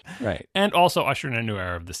project, right? And also usher in a new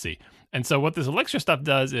era of the sea. And so what this elixir stuff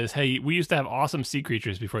does is, hey, we used to have awesome sea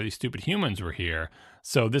creatures before these stupid humans were here.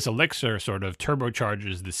 So this elixir sort of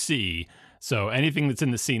turbocharges the sea. So anything that's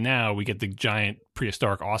in the sea now, we get the giant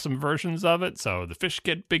prehistoric awesome versions of it. So the fish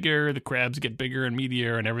get bigger, the crabs get bigger and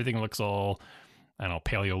meatier, and everything looks all, I don't know,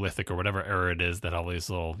 Paleolithic or whatever era it is, that all these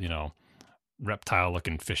little,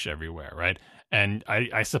 reptile-looking fish everywhere, right? And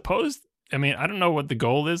I suppose, I don't know what the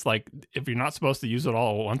goal is. If you're not supposed to use it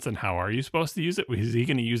all at once, then how are you supposed to use it? Is he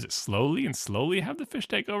going to use it slowly and slowly have the fish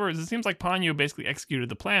take over? It seems like Ponyo basically executed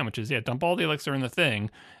the plan, which is, dump all the elixir in the thing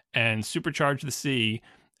and supercharge the sea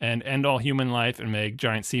and end all human life and make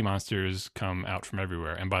giant sea monsters come out from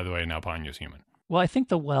everywhere. And by the way, now Ponyo's human. Well, I think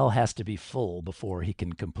the well has to be full before he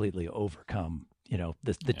can completely overcome,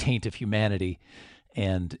 the taint of humanity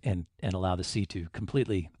and allow the sea to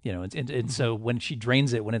completely, and so when she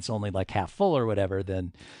drains it when it's only like half full or whatever,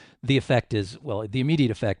 then the effect is, well, the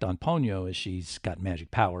immediate effect on Ponyo is she's got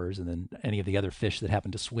magic powers, and then any of the other fish that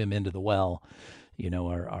happen to swim into the well,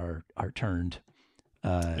 are turned,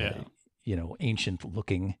 ancient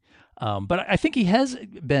looking. But I think he has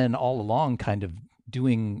been all along kind of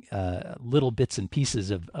doing little bits and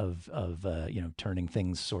pieces of turning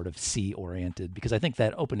things sort of sea oriented, because I think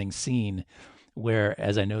that opening scene where,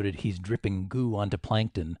 as I noted, he's dripping goo onto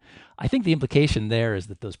plankton, I think the implication there is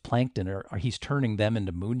that those plankton are he's turning them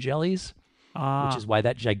into moon jellies, which is why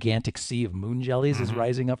that gigantic sea of moon jellies is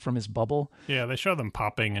rising up from his bubble. Yeah, they show them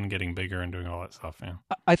popping and getting bigger and doing all that stuff. Yeah,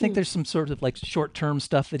 I think there's some sort of like short-term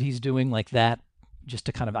stuff that he's doing like that, just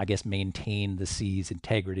to kind of, I guess, maintain the sea's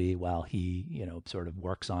integrity while he, sort of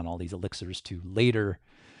works on all these elixirs to later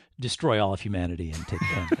destroy all of humanity and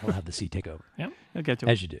he'll have the sea take over. Yeah, I'll get to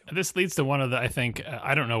as you do. This leads to one of the, I think,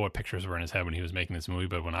 I don't know what pictures were in his head when he was making this movie,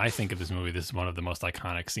 but when I think of this movie, this is one of the most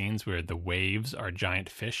iconic scenes where the waves are giant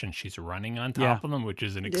fish and she's running on top of them, which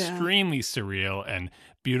is an extremely surreal and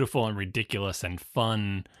beautiful and ridiculous and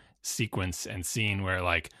fun sequence and scene where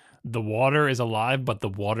like the water is alive, but the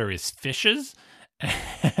water is fishes.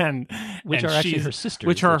 Which are actually her sisters.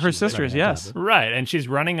 Which are her sisters, yes. Right, and she's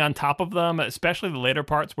running on top of them, especially the later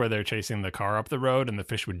parts where they're chasing the car up the road and the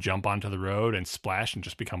fish would jump onto the road and splash and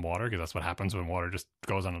just become water, because that's what happens when water just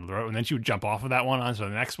goes onto the road. And then she would jump off of that one onto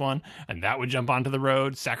the next one, and that would jump onto the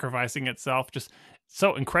road, sacrificing itself. Just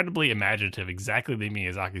so incredibly imaginative, exactly the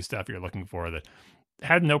Miyazaki stuff you're looking for that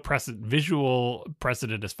had no visual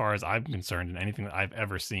precedent as far as I'm concerned in anything that I've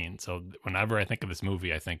ever seen. So whenever I think of this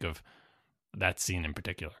movie, I think of that scene in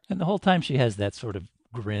particular. And the whole time she has that sort of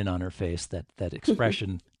grin on her face, that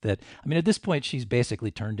expression that, I mean, at this point, she's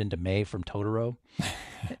basically turned into May from Totoro.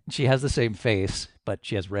 She has the same face, but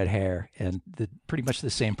she has red hair and pretty much the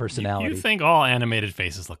same personality. You think all animated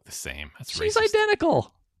faces look the same. She's racist.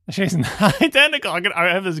 Identical. She's not identical. I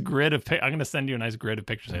have this grid of. I'm going to send you a nice grid of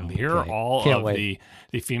pictures. Here are all of the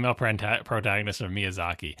female protagonists of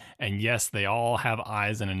Miyazaki, and yes, they all have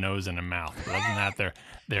eyes and a nose and a mouth. But other than that,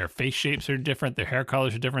 their face shapes are different, their hair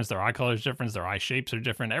colors are different, their eye colors are different, their eye shapes are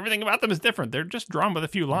different. Everything about them is different. They're just drawn with a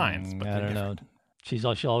few lines. But I don't know.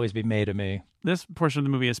 She'll always be May to me. This portion of the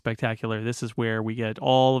movie is spectacular. This is where we get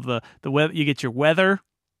all of the weather. You get your weather.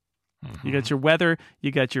 Mm-hmm. You got your weather, you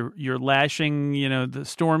got your lashing, the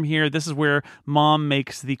storm here. This is where Mom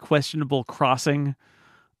makes the questionable crossing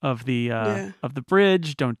of the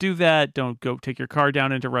bridge. Don't do that. Don't go take your car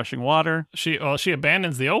down into rushing water. She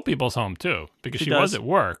abandons the old people's home too, because she was at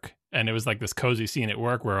work, and it was like this cozy scene at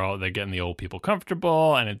work where they're getting the old people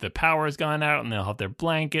comfortable, and the power's gone out, and they'll have their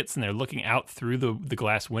blankets, and they're looking out through the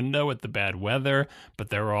glass window at the bad weather, but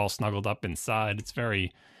they're all snuggled up inside. It's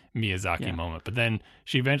very Miyazaki moment. But then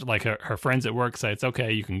she eventually, like her friends at work say it's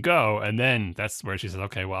okay, you can go, and then that's where she says,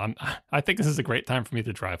 okay, well, I think this is a great time for me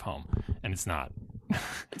to drive home, and it's not.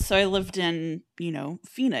 So I lived in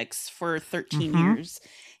Phoenix for 13 years,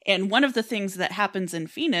 and one of the things that happens in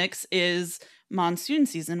Phoenix is monsoon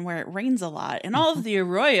season, where it rains a lot, and all of the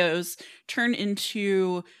arroyos turn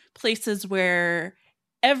into places where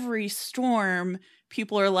every storm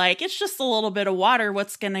people are like, it's just a little bit of water.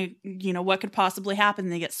 What could possibly happen?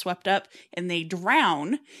 They get swept up and they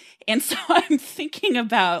drown. And so I'm thinking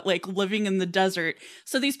about like living in the desert.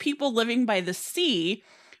 So these people living by the sea,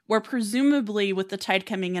 where presumably with the tide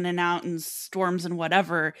coming in and out and storms and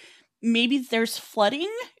whatever, maybe there's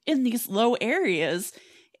flooding in these low areas.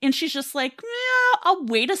 And she's just like, yeah, I'll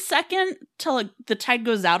wait a second till the tide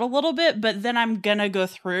goes out a little bit, but then I'm gonna go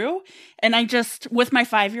through. And I just, with my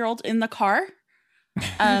 5-year-old in the car,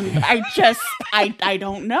 I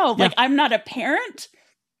don't know. Like, I'm not a parent,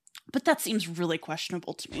 but that seems really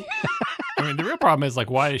questionable to me. I mean, the real problem is, like,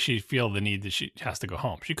 why does she feel the need that she has to go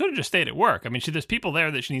home? She could have just stayed at work. I mean, there's people there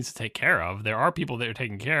that she needs to take care of. There are people that are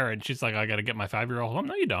taking care, and she's like, I got to get my 5-year-old home.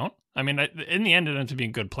 No, you don't. I mean, in the end, it ends up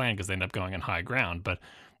being a good plan because they end up going on high ground. But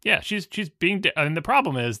yeah, she's being. I mean, the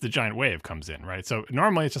problem is the giant wave comes in, right? So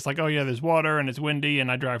normally it's just like, oh yeah, there's water and it's windy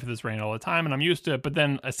and I drive through this rain all the time and I'm used to it. But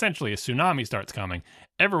then essentially a tsunami starts coming.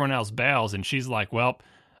 Everyone else bails, and she's like, well,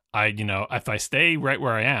 if I stay right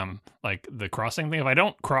where I am, like the crossing thing, if I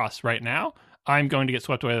don't cross right now, I'm going to get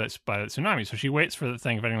swept away by the tsunami. So she waits for the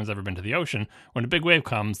thing. If anyone's ever been to the ocean, when a big wave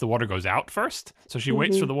comes, the water goes out first. So she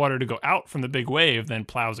waits for the water to go out from the big wave, then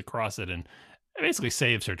plows across it, and it basically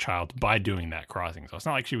saves her child by doing that crossing. So it's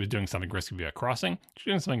not like she was doing something risky by crossing. She's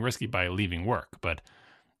doing something risky by leaving work. But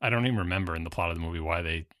I don't even remember in the plot of the movie why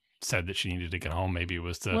they said that she needed to get home. Maybe it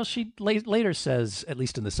was to. Well, she later says, at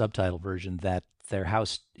least in the subtitle version, that their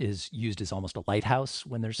house is used as almost a lighthouse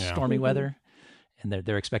when there's stormy weather, and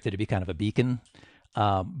they're expected to be kind of a beacon.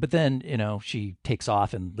 But then, she takes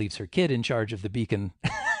off and leaves her kid in charge of the beacon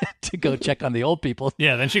to go check on the old people.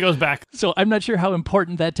 Yeah, then she goes back. So I'm not sure how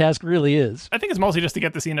important that task really is. I think it's mostly just to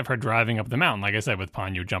get the scene of her driving up the mountain, like I said, with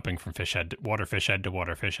Ponyo jumping from water fish head to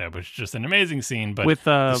water fish head, which is just an amazing scene. But with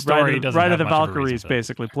the story doesn't Ride have of the much of a Valkyries reason for it.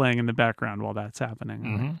 basically playing in the background while that's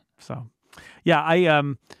happening. So, yeah,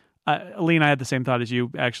 Aline, I had the same thought as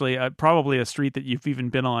you. Actually, probably a street that you've even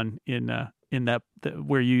been on in that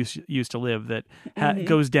where you used to live that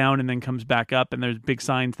goes down and then comes back up, and there's big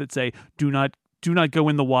signs that say do not go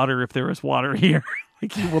in the water if there is water here.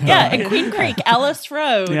 Like you will die. And Queen Creek, Ellis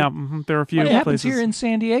Road. Yeah, there are a few What happens places here in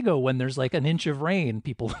San Diego when there's like an inch of rain?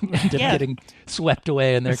 People end up getting swept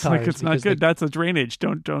away in their it's cars. Like it's not good. That's a drainage.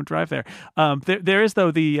 Don't drive there. There is though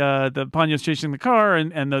the Ponyo's chasing the car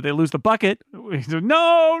and they lose the bucket.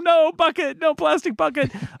 No bucket, no plastic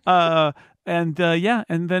bucket. And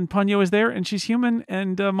then Ponyo is there, and she's human,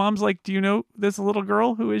 and Mom's like, do you know this little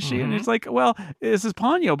girl? Who is she? And it's like, well, this is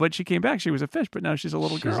Ponyo, but she came back. She was a fish, but now she's a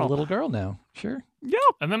little girl. She's a little girl now. Sure. Yeah.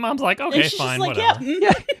 And then Mom's like, okay, she's fine, just like, whatever.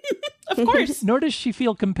 yeah, of course. Nor does she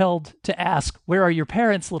feel compelled to ask, where are your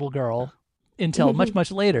parents, little girl, until much,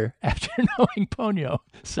 much later after knowing Ponyo.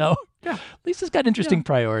 So Lisa's got interesting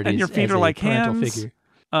priorities. And your feet as are a like parental hands. figure.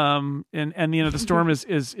 And the storm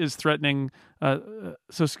is threatening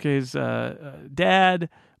Sosuke's dad,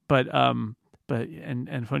 but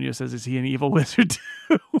Ponyo says, is he an evil wizard too?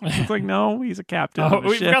 It's like, no, he's a captain. Oh, of a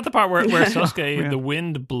we ship. forgot the part where Sosuke, the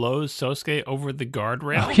wind blows Sosuke over the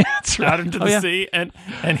guardrail That's right. out into the sea, and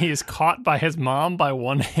he is caught by his mom by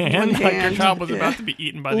one hand. Like your child was about to be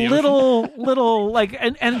eaten by the ocean. little like,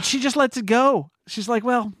 and she just lets it go. She's like,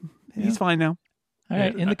 well, he's fine now. All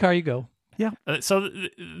right, in the car you go. Yeah. So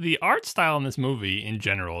the art style in this movie in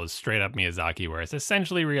general is straight up Miyazaki, where it's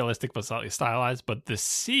essentially realistic but slightly stylized. But the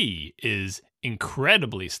sea is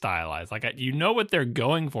incredibly stylized. Like you know what they're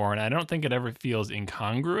going for, and I don't think it ever feels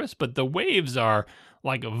incongruous. But the waves are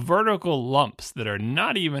like vertical lumps that are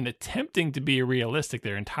not even attempting to be realistic.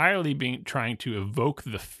 They're entirely trying to evoke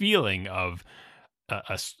the feeling of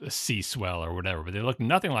a sea swell or whatever, but they look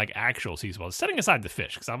nothing like actual sea swells. Setting aside the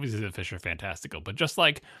fish, because obviously the fish are fantastical, but just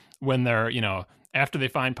like when they're, after they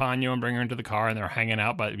find Ponyo and bring her into the car and they're hanging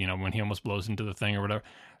out, but when he almost blows into the thing or whatever,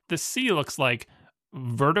 the sea looks like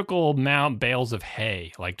vertical mount bales of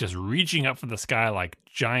hay, like just reaching up for the sky like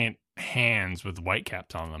giant hands with white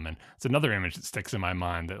caps on them. And it's another image that sticks in my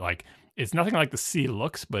mind that like it's nothing like the sea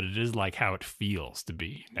looks, but it is like how it feels to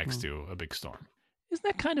be next to a big storm. Isn't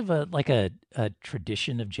that kind of a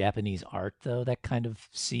tradition of Japanese art, though, that kind of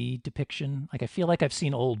sea depiction? Like, I feel like I've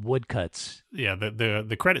seen old woodcuts. Yeah,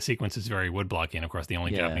 the credit sequence is very woodblocky, and of course the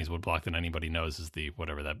only Japanese woodblock that anybody knows is the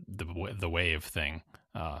wave thing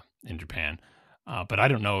in Japan. But I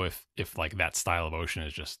don't know if like that style of ocean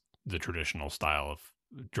is just the traditional style of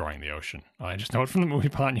drawing the ocean. I just know it from the movie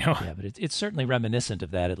Ponyo. Yeah, but it's certainly reminiscent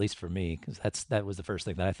of that, at least for me, because that was the first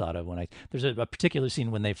thing that I thought of when there's a particular scene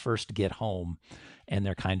when they first get home and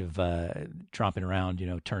they're kind of tromping around,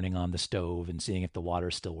 turning on the stove and seeing if the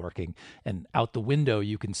water's still working. And out the window,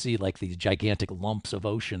 you can see like these gigantic lumps of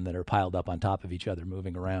ocean that are piled up on top of each other,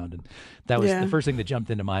 moving around. And that was the first thing that jumped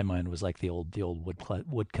into my mind was like the old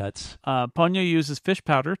woodcuts. Ponyo uses fish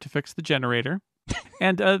powder to fix the generator.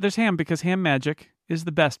 And there's ham, because ham magic is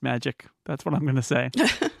the best magic. That's what I'm going to say.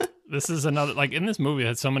 This is another, like in this movie, it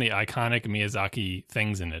had so many iconic Miyazaki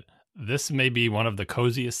things in it. This may be one of the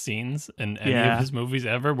coziest scenes in any of his movies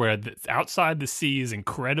ever, where outside the sea is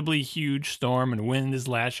incredibly huge storm and wind is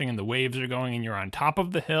lashing and the waves are going and you're on top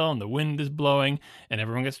of the hill and the wind is blowing and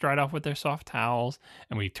everyone gets dried off with their soft towels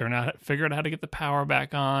and we figure out how to get the power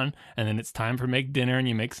back on, and then it's time for make dinner and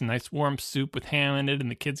you make some nice warm soup with ham in it and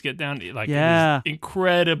the kids get down to like it is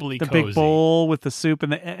incredibly the cozy. Big bowl with the soup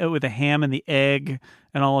and with the ham and the egg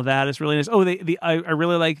and all of that is really nice. Oh, I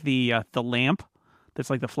really like the lamp. That's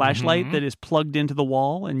like the flashlight that is plugged into the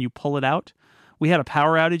wall and you pull it out. We had a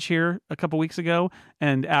power outage here a couple weeks ago,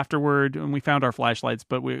 and afterward, and we found our flashlights,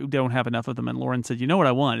 but we don't have enough of them. And Lauren said, "You know what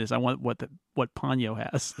I want is I want what Ponyo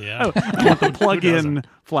has. Yeah, I want the plug-in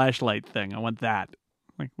flashlight thing. I want that.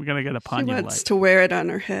 Like we're gonna get a Ponyo She wants light to wear it on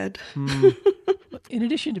her head. In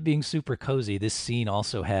addition to being super cozy, this scene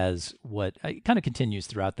also has what it kind of continues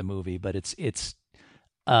throughout the movie, but it's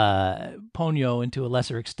Ponyo, and to a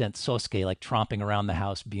lesser extent Sosuke, like tromping around the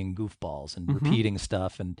house being goofballs and repeating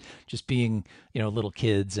stuff and just being little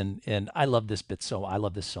kids, and I love this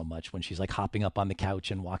so much when she's like hopping up on the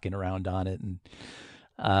couch and walking around on it, and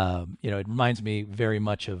It reminds me very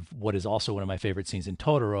much of what is also one of my favorite scenes in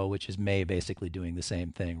Totoro, which is Mei basically doing the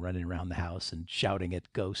same thing, running around the house and shouting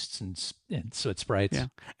at ghosts and soot sprites. Yeah,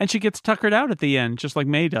 and she gets tuckered out at the end, just like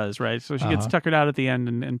Mei does, right? So she gets tuckered out at the end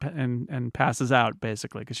and passes out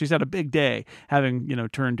basically because she's had a big day, having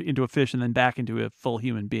turned into a fish and then back into a full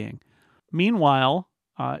human being. Meanwhile,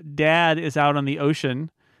 Dad is out on the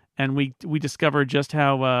ocean, and we discover just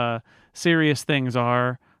how serious things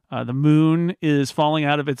are. The moon is falling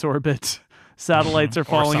out of its orbit. Satellites are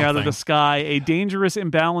falling out of the sky. A dangerous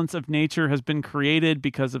imbalance of nature has been created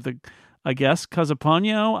because of because of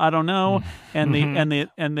Ponyo. I don't know.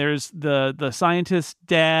 And there's the scientist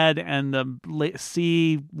dad and the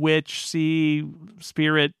sea witch, sea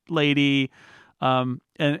spirit lady. And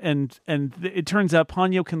it turns out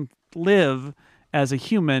Ponyo can live as a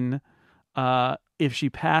human if she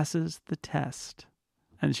passes the test,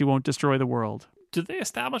 and she won't destroy the world. Did they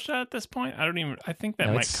establish that at this point? I think that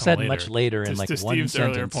might it's come said later. much later in to one Steve's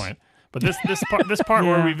sentence. earlier point. But this part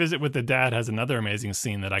Yeah. where we visit with the dad has another amazing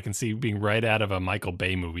scene that I can see being right out of a Michael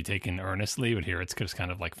Bay movie taken earnestly, but here it's just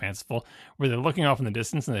kind of like fanciful, where they're looking off in the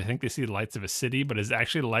distance and they think they see the lights of a city, but it's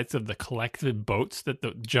actually the lights of the collective boats that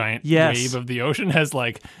the giant wave of the ocean has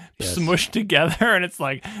smushed together, and it's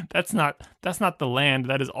like that's not the land,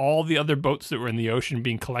 that is all the other boats that were in the ocean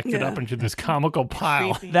being collected up into this comical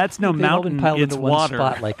pile. Creepy. That's no They've all been mountain, piled it's into one water.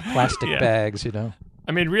 spot like plastic bags,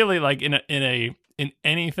 I mean, really, like in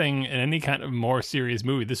any kind of more serious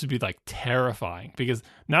movie, this would be like terrifying, because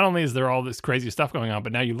not only is there all this crazy stuff going on,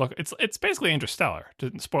 but now you look, it's basically Interstellar.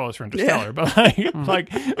 Spoilers for Interstellar, but like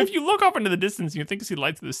if you look off into the distance, you think you see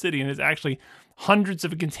lights of the city, and it's actually hundreds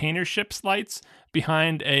of container ships' lights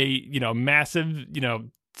behind a massive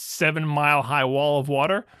 7-mile high wall of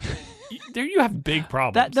water. There you have big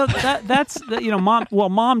problems.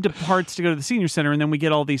 Mom departs to go to the senior center, and then we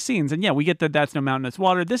get all these scenes, and we get that's no mountain, it's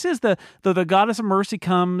water. This is the goddess of mercy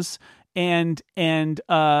comes, and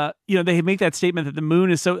they make that statement that the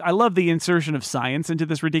moon is so. I love the insertion of science into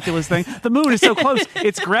this ridiculous thing. The moon is so close,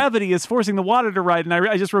 its gravity is forcing the water to ride, and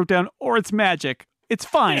I just wrote down, or it's magic. It's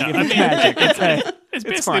fine if it's magic. Okay. It's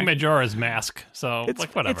basically Majora's Mask, so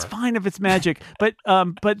whatever. It's fine if it's magic, but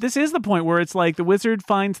this is the point where it's like the wizard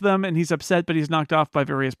finds them and he's upset, but he's knocked off by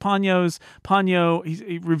various Ponyos.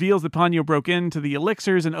 He reveals that Ponyo broke into the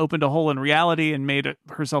Elixirs and opened a hole in reality and made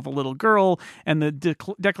herself a little girl. And the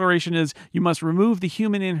declaration is, you must remove the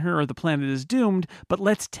human in her or the planet is doomed. But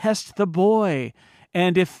let's test the boy.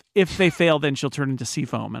 And if they fail, then she'll turn into sea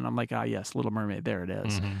foam. And I'm like, yes, Little Mermaid, there it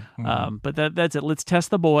is. But that's it. Let's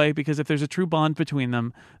test the boy, because if there's a true bond between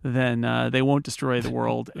them, then they won't destroy the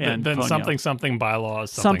world. And then Ponyo. something bylaws,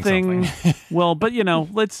 something. Well, but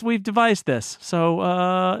we've devised this,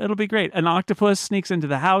 so it'll be great. An octopus sneaks into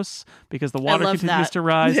the house because the water continues to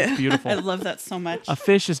rise. It's beautiful. I love that so much. A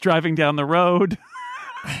fish is driving down the road.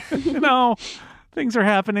 Things are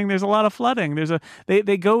happening. There's a lot of flooding.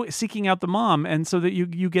 They go seeking out the mom, and so that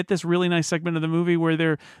you get this really nice segment of the movie where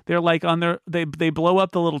they're like they blow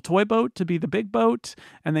up the little toy boat to be the big boat,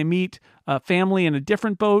 and they meet a family in a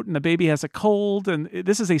different boat, and the baby has a cold. And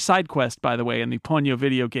this is a side quest, by the way, in the Ponyo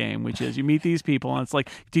video game, which is you meet these people, and it's like,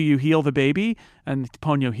 do you heal the baby? And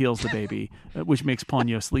Ponyo heals the baby, which makes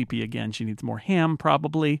Ponyo sleepy again. She needs more ham,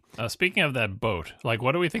 probably. Speaking of that boat,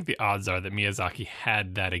 what do we think the odds are that Miyazaki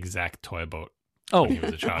had that exact toy boat? Oh, when he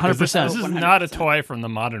was a child? 100%. This is not a toy from the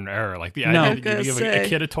modern era. Like the idea that you give a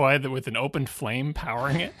kid a toy with an open flame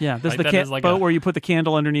powering it. Yeah, this is the boat where you put the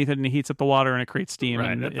candle underneath it and it heats up the water and it cretes steam.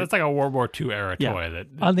 Right, and that's like a World War II era toy. That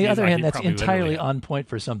on the other hand, that's probably entirely on point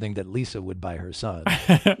for something that Lisa would buy her son.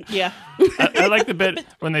 Yeah. I like the bit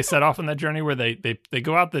when they set off on that journey where they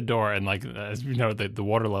go out the door, and as you know, the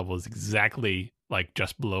water level is exactly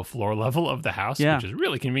just below floor level of the house, which is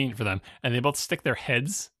really convenient for them. And they both stick their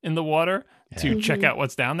heads in the water to check out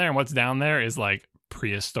what's down there. And what's down there is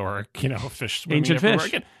prehistoric, fish swimming ancient everywhere.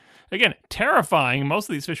 fish. Again, terrifying. Most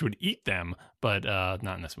of these fish would eat them, but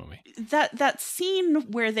not in this movie. That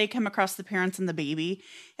scene where they come across the parents and the baby,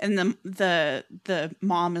 and the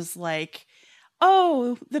mom is like,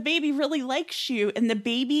 "Oh, the baby really likes you," and the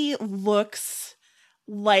baby looks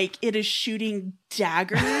like it is shooting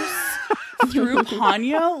daggers through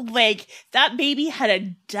Ponyo. That baby had a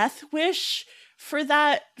death wish for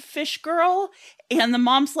that fish girl, and the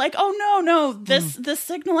mom's like, "Oh no, this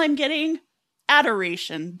signal I'm getting,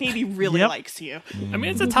 adoration. Baby really likes you." I mean,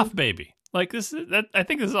 it's a tough baby. I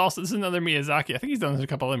think this is another Miyazaki. I think he's done this in a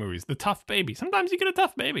couple other movies. The tough baby. Sometimes you get a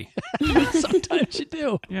tough baby. Sometimes you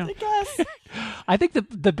do. Yeah. I guess. I think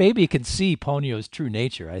the baby can see Ponyo's true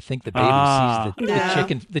nature. I think the baby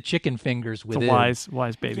sees the chicken fingers within. It's a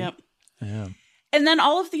wise baby. Yep. Yeah. And then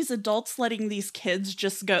all of these adults letting these kids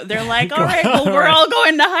just go. They're like, all right, well, we're all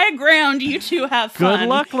going to high ground. You two have fun. Good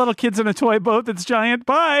luck, little kids in a toy boat that's giant.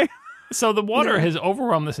 Bye. So the water has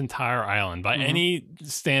overwhelmed this entire island. By any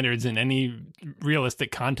standards in any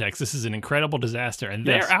realistic context, this is an incredible disaster. And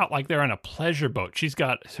they're out like they're on a pleasure boat. She's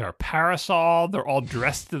got her parasol. They're all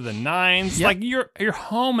dressed to the nines. Yep. Like your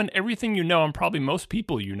home and everything you know, and probably most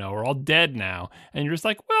people you know, are all dead now. And you're just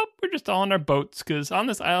like, well, we're just all on our boats because on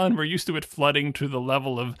this island we're used to it flooding to the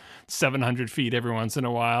level of 700 feet every once in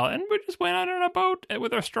a while. And we just went out on a boat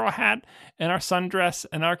with our straw hat and our sundress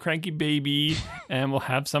and our cranky baby, and we'll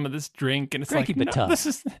have some of this drink. And it's Cranky but tough.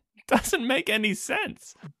 this doesn't make any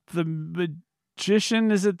sense. The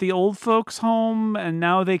magician is at the old folks' home, and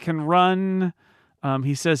now they can run.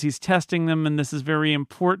 He says he's testing them, and this is very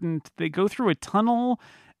important. They go through a tunnel,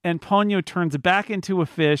 and Ponyo turns back into a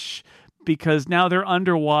fish because now they're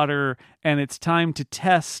underwater, and it's time to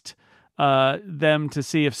test them to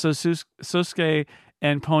see if Sosuke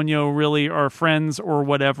and Ponyo really are friends or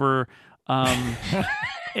whatever.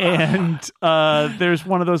 And there's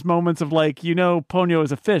one of those moments of like, Ponyo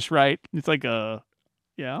is a fish, right? It's like,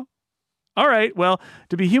 yeah. All right, well,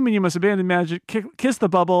 to be human, you must abandon magic, kiss the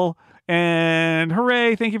bubble, and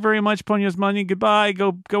hooray, thank you very much, Ponyo's money, goodbye,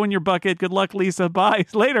 go in your bucket, good luck, Lisa, bye,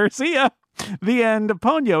 later, see ya. The end of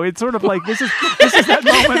Ponyo. It's sort of like, this is that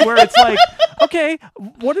moment where it's like, okay,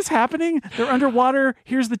 what is happening? They're underwater,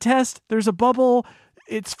 here's the test, there's a bubble,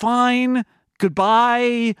 it's fine,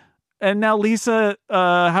 goodbye. And now, Lisa,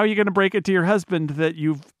 how are you going to break it to your husband that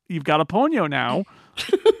you've got a Ponyo now?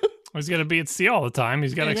 He's going to be at sea all the time.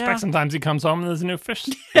 He's got to expect sometimes he comes home and there's a new fish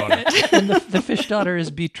daughter. And the fish daughter is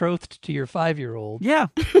betrothed to your 5-year-old. Yeah.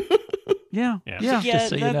 Yeah. Just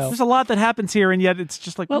so you know. There's a lot that happens here, and yet it's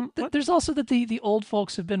just like, well, there's also that the old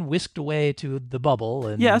folks have been whisked away to the bubble.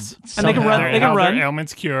 And yes, and they can run. They can run. Their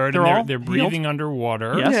ailments cured, They're and they're breathing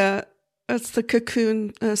underwater. Yes. Yeah. That's the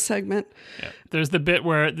cocoon segment. Yeah. There's the bit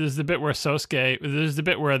where Sosuke. There's the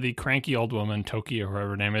bit where the cranky old woman Toki or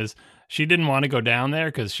whoever her name is. She didn't want to go down there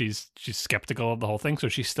because she's skeptical of the whole thing. So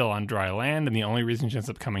she's still on dry land, and the only reason she ends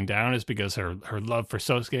up coming down is because her love for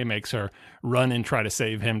Sosuke makes her run and try to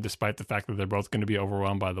save him, despite the fact that they're both going to be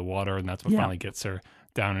overwhelmed by the water, and that's what finally gets her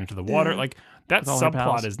down into the water. Like that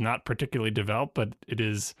subplot is not particularly developed, but it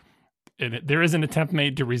is. There is an attempt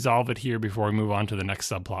made to resolve it here before we move on to the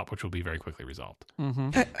next subplot, which will be very quickly resolved.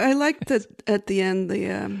 Mm-hmm. I liked that at the end,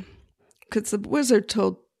 because the wizard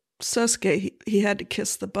told Sosuke he had to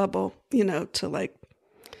kiss the bubble,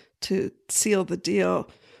 to seal the deal.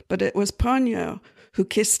 But it was Ponyo who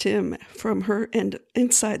kissed him from her end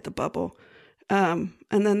inside the bubble. And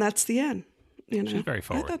then that's the end. She's very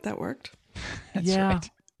forward. I thought that worked. That's right.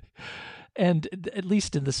 And at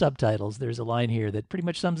least in the subtitles, there's a line here that pretty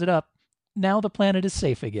much sums it up. Now the planet is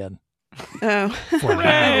safe again. Oh, For now.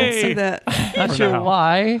 I didn't see that. Not sure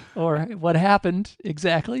why or what happened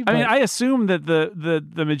exactly. But I mean, I assume that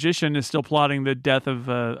the magician is still plotting the death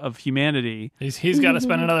of humanity. He's got to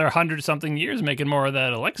spend another 100-something years making more of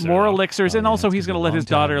that elixir. More elixirs, and also he's going to let his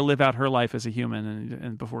daughter time. live out her life as a human,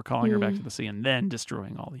 and before calling her back to the sea, and then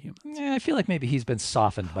destroying all the humans. I feel like maybe he's been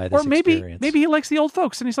softened by this Or maybe experience. he likes the old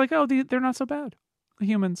folks, and he's like, oh, they're not so bad. The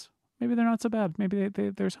humans, maybe they're not so bad. Maybe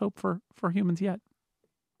there's hope for humans yet.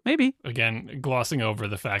 Maybe. Again, glossing over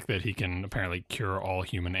the fact that he can apparently cure all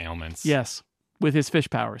human ailments. Yes, with his fish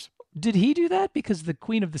powers. Did he do that? Because the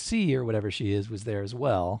Queen of the Sea, or whatever she is, was there as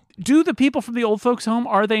well. Do the people from the old folks' home,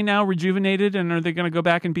 are they now rejuvenated, and are they going to go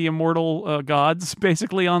back and be immortal gods,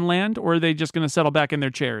 basically, on land? Or are they just going to settle back in their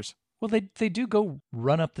chairs? Well, they do go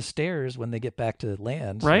run up the stairs when they get back to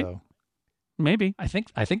land. Right. So Maybe. I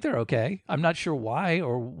think they're okay. I'm not sure why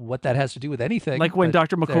or what that has to do with anything. Like when but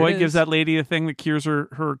Dr. there McCoy it gives is. that lady a thing that cures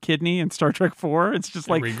her kidney in Star Trek 4. It's just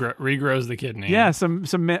like... regrows the kidney. Yeah,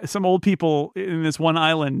 some old people in this one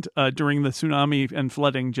island during the tsunami and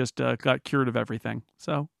flooding just got cured of everything.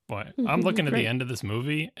 So... Boy, I'm looking at the end of this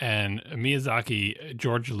movie, and Miyazaki,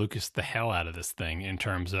 George Lucas the hell out of this thing in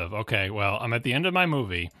terms of, okay, well, I'm at the end of my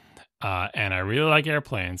movie, and I really like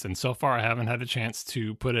airplanes, and so far I haven't had a chance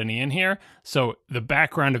to put any in here. So the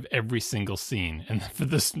background of every single scene, and for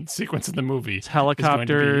this sequence of the movie, it's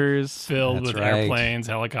helicopters, is going to be filled with airplanes,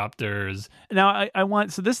 helicopters. Now, I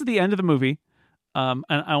want, so this is the end of the movie. And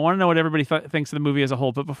I want to know what everybody thinks of the movie as a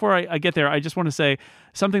whole. But before I get there, I just want to say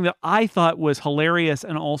something that I thought was hilarious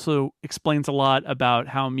and also explains a lot about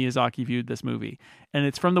how Miyazaki viewed this movie. And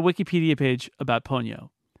it's from the Wikipedia page about Ponyo.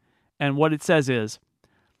 And what it says is,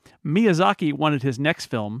 Miyazaki wanted his next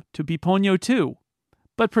film to be Ponyo 2,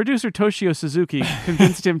 But producer Toshio Suzuki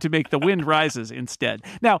convinced him to make The Wind Rises instead.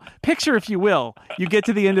 Now, picture, if you will, you get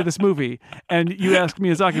to the end of this movie and you ask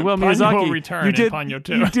Miyazaki, well, Ponyo Miyazaki, will return in Ponyo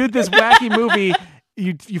 2. You did this wacky movie.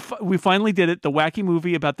 We finally did it. The wacky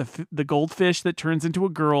movie about the goldfish that turns into a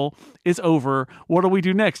girl is over. What do we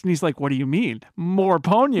do next? And he's like, what do you mean? More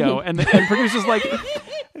Ponyo. And the producer's like,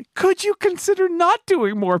 could you consider not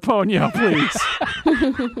doing more Ponyo, please?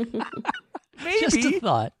 Maybe. Just a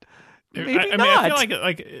thought. Maybe I mean, not. I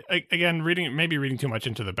feel like again, reading too much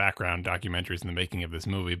into the background documentaries in the making of this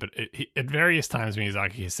movie, but at various times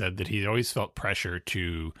Miyazaki has said that he always felt pressure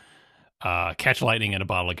to catch lightning in a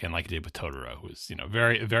bottle again, like he did with Totoro, who's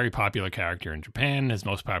very very popular character in Japan, his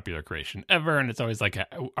most popular creation ever, and it's always like,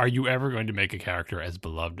 are you ever going to make a character as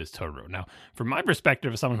beloved as Totoro? Now, from my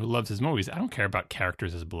perspective, as someone who loves his movies, I don't care about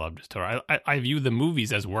characters as beloved as Totoro. I view the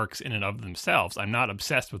movies as works in and of themselves. I'm not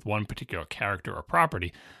obsessed with one particular character or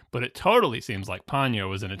property, but it totally seems like Ponyo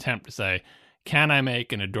was an attempt to say, can I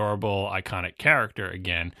make an adorable, iconic character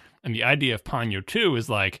again? And the idea of Ponyo 2 is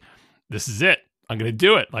like, this is it. I'm going to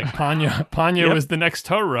do it. Like Ponyo Yep. is the next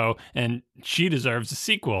Totoro, and she deserves a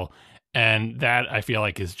sequel. And that, I feel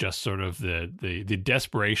like, is just sort of the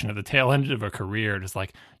desperation of the tail end of a career. Just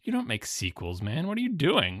like, you don't make sequels, man. What are you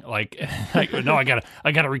doing? Like no, I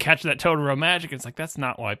gotta recapture that Totoro magic. It's like, that's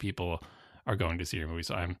not why people are going to see your movie.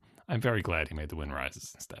 So I'm very glad he made The Wind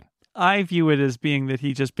Rises instead. I view it as being that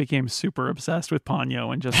he just became super obsessed with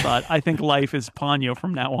Ponyo and just thought, I think life is Ponyo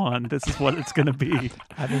from now on. This is what it's going to be.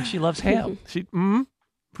 I mean, she loves ham.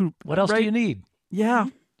 What What else do you need? Yeah.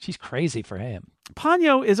 She's crazy for ham.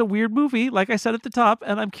 Ponyo is a weird movie, like I said at the top,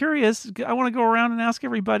 and I'm curious. I want to go around and ask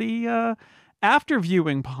everybody after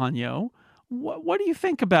viewing Ponyo, what do you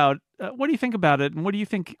think about it, and what do you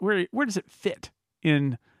think? Where does it fit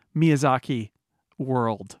in Miyazaki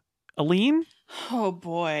world? Aline? Oh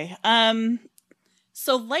boy.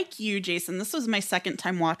 So like you, Jason, this was my second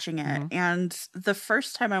time watching it, and the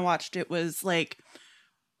first time I watched it was like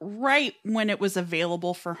right when it was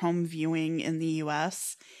available for home viewing in the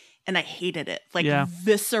US, and I hated it. Like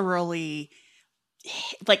viscerally,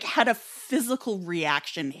 like had a physical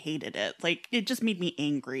reaction, hated it. Like it just made me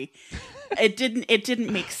angry. It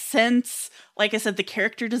didn't make sense. Like I said, the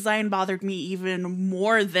character design bothered me even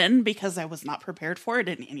more then because I was not prepared for it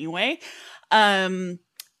in any way. And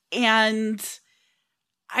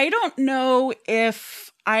I don't know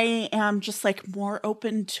if I am just like more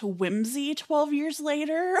open to whimsy 12 years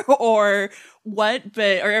later or what,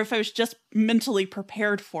 or if I was just mentally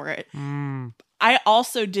prepared for it. I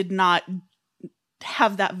also did not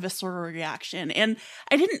have that visceral reaction, and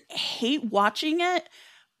I didn't hate watching it,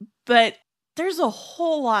 but there's a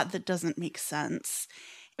whole lot that doesn't make sense.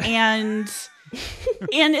 And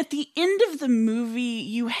at the end of the movie,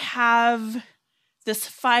 you have this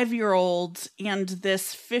 5-year-old and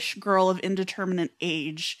this fish girl of indeterminate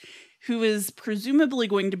age who is presumably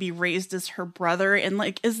going to be raised as her brother. And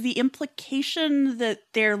like, is the implication that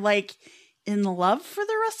they're like in love for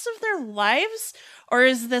the rest of their lives? Or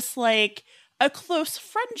is this like a close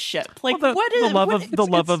friendship? Like, what is the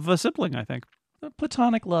love of a sibling, I think. A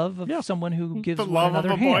platonic love of someone who gives The one love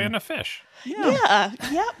another of a boy ham. and a fish. Yeah.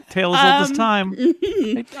 Tale as old as time.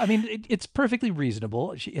 I mean, it's perfectly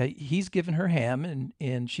reasonable. He's given her ham,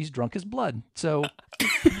 and she's drunk as blood. So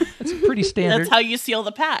it's pretty standard. That's how you seal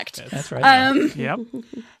the pact. That's right. Yep.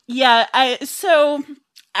 Yeah. I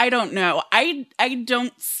don't know. I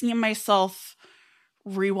don't see myself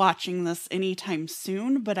rewatching this anytime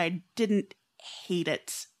soon, but I didn't hate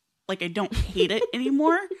it. Like, I don't hate it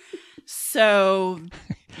anymore. So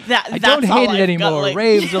I don't hate it anymore. Like,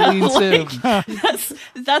 Raves Aline Sim.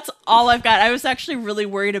 that's all I've got. I was actually really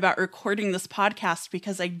worried about recording this podcast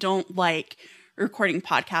because I don't like recording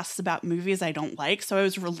podcasts about movies I don't like. So I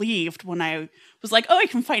was relieved when I was like, oh, I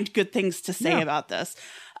can find good things to say about this.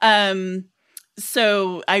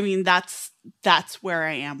 So I mean, that's where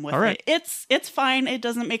I am with it. It's fine. It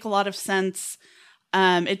doesn't make a lot of sense.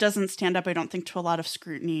 It doesn't stand up, I don't think, to a lot of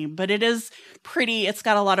scrutiny, but it is pretty. It's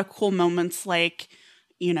got a lot of cool moments, like,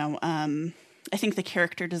 I think the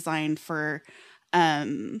character design for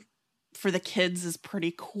the kids is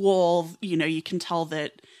pretty cool. You can tell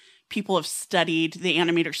that the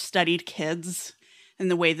animators studied kids and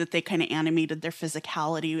the way that they kind of animated their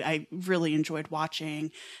physicality. I really enjoyed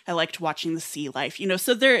watching. I liked watching the sea life,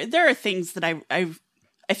 so there are things that I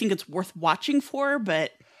think it's worth watching for,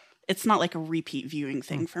 but it's not like a repeat viewing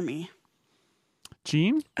thing for me.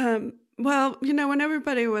 Jean? Well, when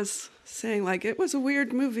everybody was saying, like, it was a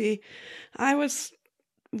weird movie, I was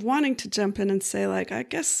wanting to jump in and say, like, I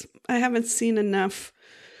guess I haven't seen enough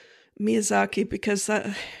Miyazaki because,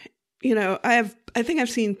 I think I've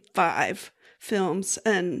seen films,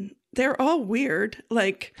 and they're all weird.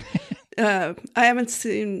 Like, I haven't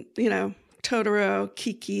seen, Totoro,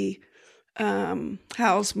 Kiki,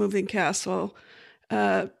 Howl's Moving Castle,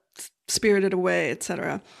 Spirited Away,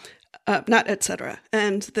 etc. Not etc.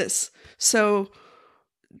 And this. So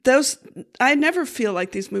those, I never feel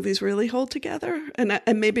like these movies really hold together, and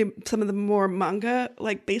maybe some of the more manga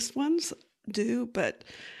like based ones do, but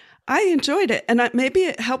I enjoyed it, and maybe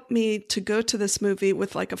it helped me to go to this movie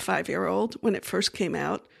with like a 5-year-old when it first came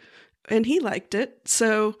out, and he liked it.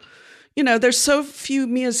 So, there's so few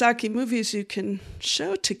Miyazaki movies you can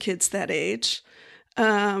show to kids that age,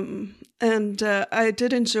 and I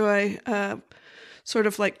did enjoy sort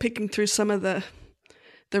of like picking through some of the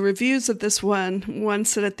reviews of this one. One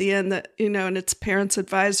said at the end that, in its parents'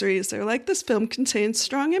 advisories, they're like, this film contains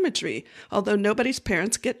strong imagery, although nobody's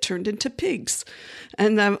parents get turned into pigs.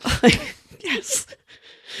 And I'm like, yes,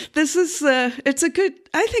 this is, I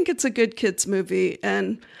think it's a good kids movie.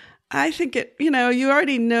 And I think it, you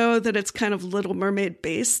already know that it's kind of Little Mermaid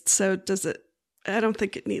based. So I don't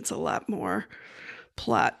think it needs a lot more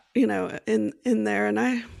plot, in there. And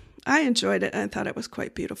I enjoyed it. I thought it was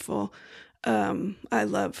quite beautiful. I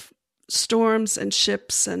love storms and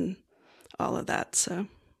ships and all of that. So,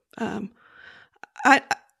 it's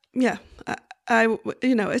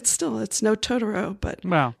no Totoro, but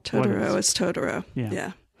Totoro is Totoro.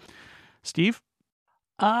 Yeah. Steve?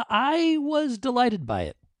 I was delighted by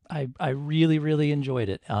it. I really, really enjoyed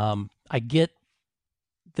it. I get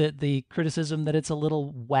the criticism that it's a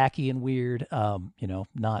little wacky and weird,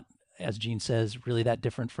 not, as Gene says, really that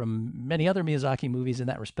different from many other Miyazaki movies in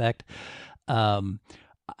that respect.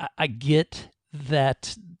 I get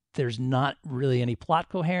that there's not really any plot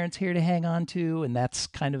coherence here to hang on to, and that's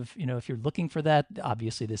kind of, if you're looking for that,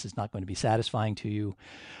 obviously this is not going to be satisfying to you.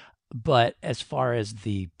 But as far as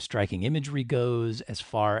the striking imagery goes, as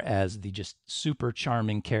far as the just super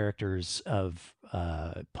charming characters of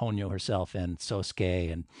Ponyo herself and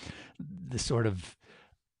Sosuke, and the sort of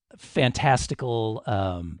fantastical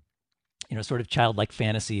sort of childlike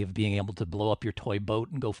fantasy of being able to blow up your toy boat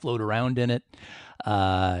and go float around in it,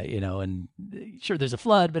 and sure, there's a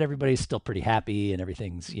flood, but everybody's still pretty happy, and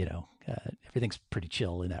everything's pretty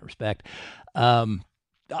chill in that respect.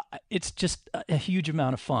 It's just a huge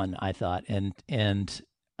amount of fun, I thought, and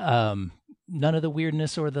none of the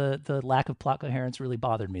weirdness or the lack of plot coherence really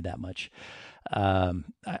bothered me that much.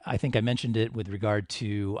 I think I mentioned it with regard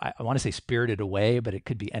to, I want to say Spirited Away, but it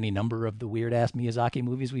could be any number of the weird-ass Miyazaki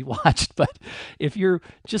movies we watched. But if you're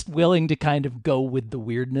just willing to kind of go with the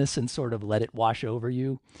weirdness and sort of let it wash over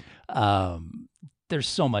you, there's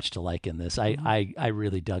so much to like in this. I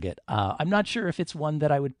really dug it. I'm not sure if it's one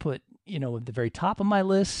that I would put, at the very top of my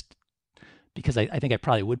list, because I think I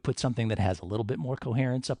probably would put something that has a little bit more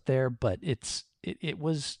coherence up there, but it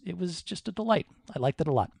was just a delight. I liked it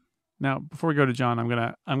a lot. Now, before we go to John, I'm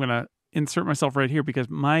gonna insert myself right here, because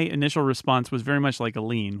my initial response was very much like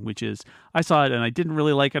Aline, which is I saw it and I didn't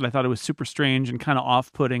really like it. I thought it was super strange and kind of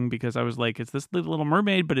off-putting, because I was like, it's this Little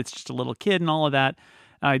Mermaid, but it's just a little kid and all of that.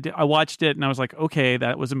 I watched it and I was like, okay,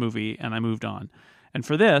 that was a movie, and I moved on. And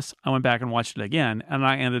for this, I went back and watched it again, and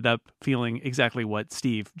I ended up feeling exactly what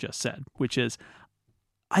Steve just said, which is,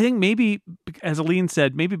 I think maybe, as Aline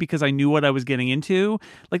said, maybe because I knew what I was getting into.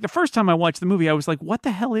 Like the first time I watched the movie, I was like, what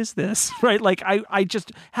the hell is this? Right? Like I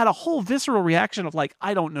just had a whole visceral reaction of like,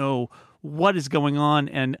 I don't know what is going on.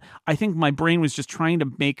 And I think my brain was just trying to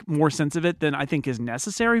make more sense of it than I think is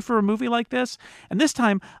necessary for a movie like this. And this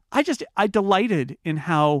time I delighted in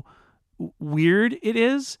how weird it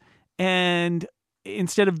is. And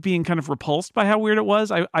instead of being kind of repulsed by how weird it was,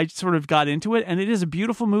 I sort of got into it. And it is a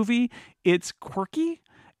beautiful movie. It's quirky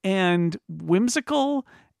and whimsical,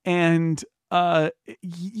 and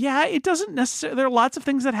it doesn't necessarily, there are lots of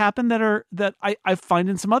things that happen that I find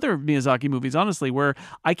in some other Miyazaki movies, honestly, where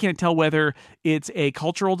I can't tell whether it's a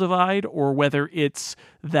cultural divide or whether it's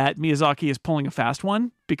that Miyazaki is pulling a fast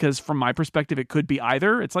one, because from my perspective it could be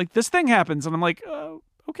either. It's like, this thing happens and I'm like,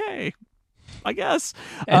 okay, I guess.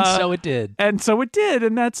 And so it did. And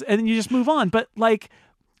you just move on. But like,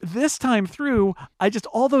 this time through,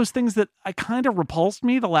 all those things that I kind of repulsed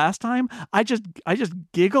me the last time, I just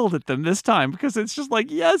giggled at them this time, because it's just like,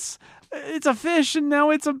 yes, it's a fish and now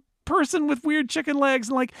it's a person with weird chicken legs.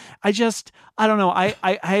 And like, I don't know.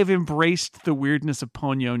 I have embraced the weirdness of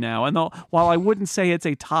Ponyo now. And while I wouldn't say it's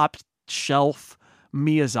a top shelf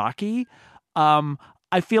Miyazaki,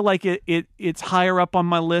 I feel like it's higher up on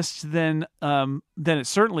my list than it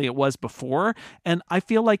certainly it was before, and I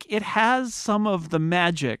feel like it has some of the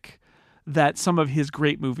magic that some of his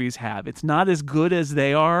great movies have. It's not as good as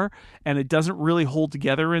they are, and it doesn't really hold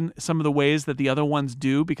together in some of the ways that the other ones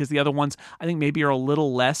do, because the other ones I think maybe are a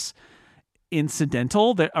little less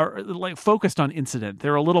incidental, that are like focused on incident.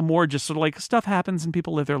 They're a little more just sort of like stuff happens and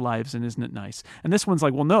people live their lives, and isn't it nice? And this one's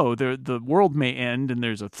like, well, no, the world may end and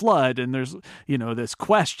there's a flood and there's, you know, this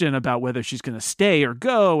question about whether she's going to stay or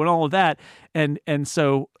go and all of that. And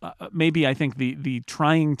so maybe I think the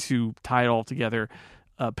trying to tie it all together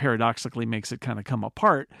paradoxically makes it kind of come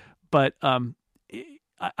apart. But I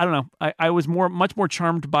don't know. I was much more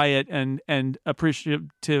charmed by it and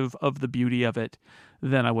appreciative of the beauty of it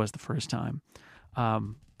than I was the first time.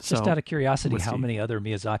 Just out of curiosity, Whiskey. how many other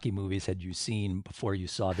Miyazaki movies had you seen before you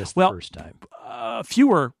saw this the first time?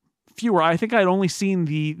 Fewer. I think I'd only seen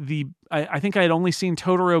I think I'd only seen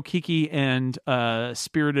Totoro, Kiki, and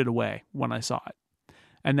Spirited Away when I saw it.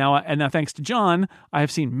 And now thanks to John, I have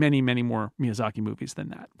seen many, many more Miyazaki movies than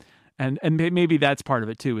that. And maybe that's part of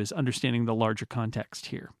it too, is understanding the larger context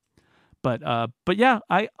here. But yeah,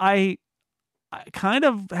 I kind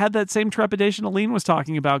of had that same trepidation Aline was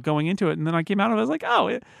talking about going into it, and then I came out of it, I was like,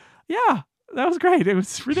 oh yeah, that was great. It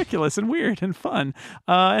was ridiculous and weird and fun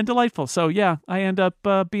and delightful. So yeah, I end up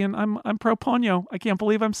being I'm pro Ponyo. I can't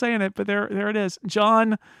believe I'm saying it, but there it is.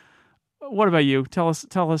 John, what about you? Tell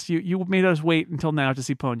us. You made us wait until now to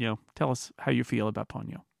see Ponyo. Tell us how you feel about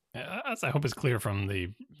Ponyo. As I hope is clear from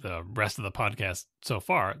the rest of the podcast so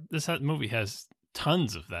far, this movie has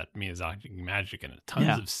tons of that Miyazaki magic in it.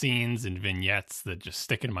 Tons of scenes and vignettes that just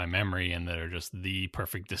stick in my memory and that are just the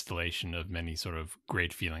perfect distillation of many sort of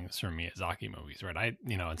great feelings from Miyazaki movies, right?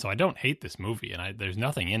 And so I don't hate this movie, and there's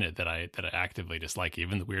nothing in it that I actively dislike.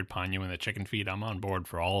 Even the weird Ponyo and the chicken feed, I'm on board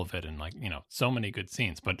for all of it, and so many good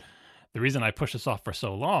scenes. But the reason I pushed this off for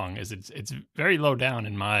so long is it's very low down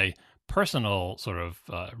in my personal sort of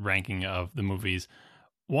ranking of the movies.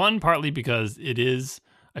 One, partly because it is,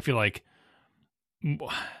 I feel like, I'm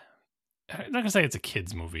not going to say it's a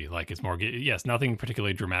kid's movie. Like, it's more, yes, nothing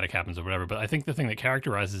particularly dramatic happens or whatever, but I think the thing that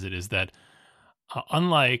characterizes it is that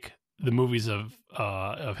unlike the movies of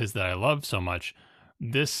his that I love so much,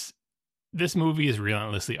 this movie is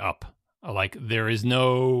relentlessly up. Like, there is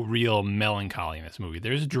no real melancholy in this movie.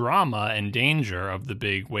 There's drama and danger of the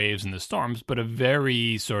big waves and the storms, but a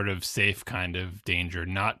very sort of safe kind of danger,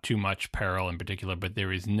 not too much peril in particular, but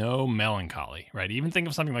there is no melancholy, right? Even think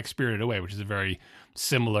of something like Spirited Away, which is a very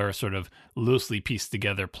similar sort of loosely pieced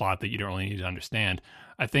together plot that you don't really need to understand.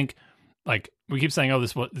 I think, like, we keep saying, oh,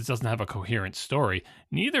 this doesn't have a coherent story.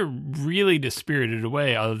 Neither really does Spirited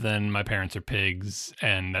Away, other than my parents are pigs,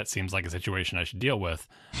 and that seems like a situation I should deal with.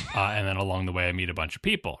 And then along the way, I meet a bunch of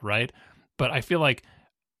people, right? But I feel like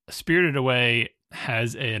Spirited Away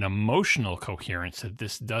has an emotional coherence that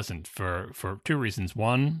this doesn't, for two reasons.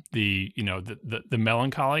 One, the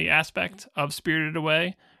melancholy aspect of Spirited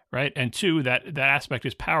Away, right? And two, that aspect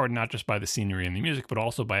is powered not just by the scenery and the music, but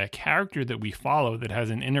also by a character that we follow that has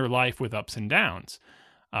an inner life with ups and downs.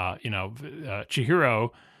 Chihiro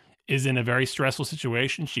is in a very stressful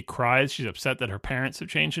situation. She cries. She's upset that her parents have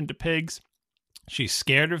changed into pigs. She's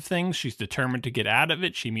scared of things. She's determined to get out of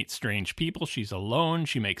it. She meets strange people. She's alone.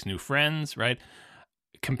 She makes new friends, right?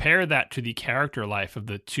 Compare that to the character life of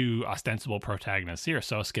the two ostensible protagonists here,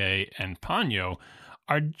 Sosuke and Ponyo,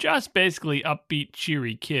 are just basically upbeat,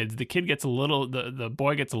 cheery kids. The kid gets the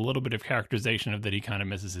boy gets a little bit of characterization of that he kind of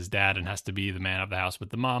misses his dad and has to be the man of the house with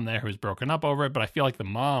the mom there who's broken up over it. But I feel like the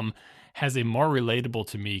mom has a more relatable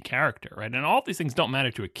to me character, right? And all these things don't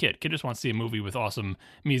matter to a kid. Kid just wants to see a movie with awesome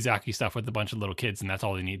Miyazaki stuff with a bunch of little kids, and that's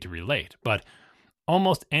all they need to relate. But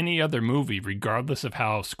almost any other movie, regardless of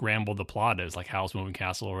how scrambled the plot is, like Howl's Moving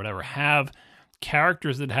Castle or whatever, have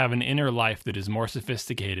characters that have an inner life that is more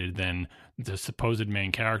sophisticated than the supposed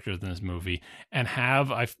main characters in this movie, and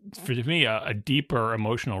have, for me, a deeper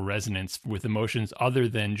emotional resonance with emotions other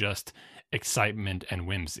than just excitement and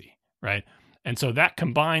whimsy, right? And so that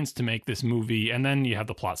combines to make this movie, and then you have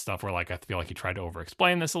the plot stuff where, like, I feel like he tried to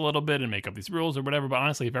over-explain this a little bit and make up these rules or whatever, but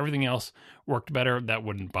honestly, if everything else worked better, that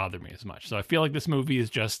wouldn't bother me as much. So I feel like this movie is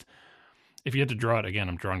just, if you had to draw it, again,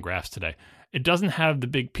 I'm drawing graphs today, it doesn't have the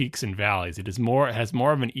big peaks and valleys. It has more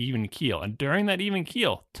of an even keel. And during that even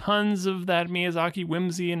keel, tons of that Miyazaki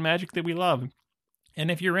whimsy and magic that we love.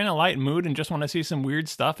 And if you're in a light mood and just want to see some weird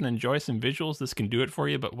stuff and enjoy some visuals, this can do it for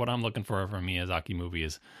you. But what I'm looking for from a Miyazaki movie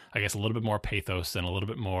is, I guess, a little bit more pathos and a little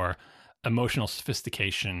bit more emotional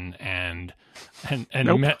sophistication and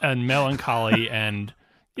melancholy and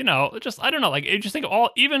just, I don't know, like, just think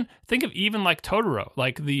of even like Totoro,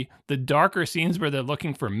 like the darker scenes where they're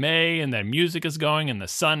looking for May and their music is going and the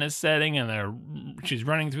sun is setting and she's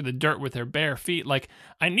running through the dirt with her bare feet. Like,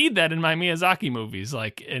 I need that in my Miyazaki movies.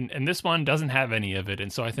 Like, and this one doesn't have any of it.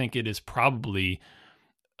 And so I think it is probably,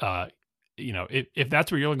 if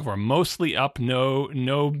that's what you're looking for, mostly up,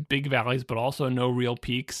 no big valleys, but also no real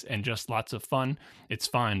peaks and just lots of fun, it's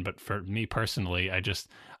fine. But for me personally,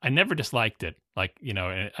 I never disliked it. Like,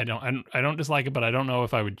 I don't dislike it, but I don't know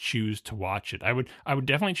if I would choose to watch it. I would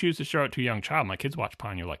definitely choose to show it to a young child. My kids watch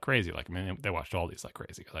Ponyo like crazy. Like, I mean, they watched all these like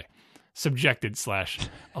crazy. Like, subjected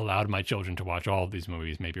 / allowed my children to watch all of these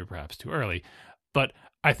movies, maybe perhaps too early. But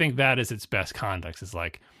I think that is its best context. Is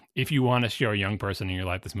like, if you want to show a young person in your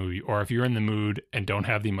life this movie, or if you're in the mood and don't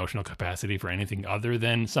have the emotional capacity for anything other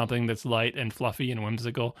than something that's light and fluffy and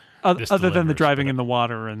whimsical, other than the driving in the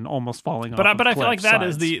water and almost falling off. But I feel like that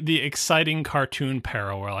sides. is the exciting cartoon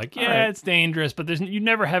peril where, like, yeah, it's dangerous, but you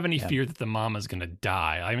never have any fear that the mama's gonna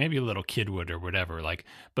die. Like, maybe a little kid would or whatever. Like,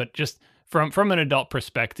 but just from an adult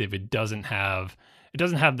perspective, it doesn't have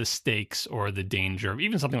the stakes or the danger of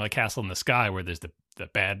even something like Castle in the Sky, where there's the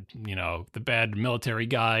bad military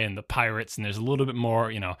guy and the pirates, and there's a little bit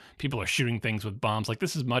more, people are shooting things with bombs. Like,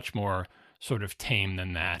 this is much more sort of tame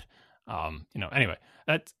than that. Anyway,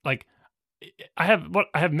 that's like, I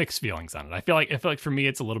have mixed feelings on it. I feel like for me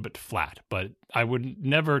it's a little bit flat, but I would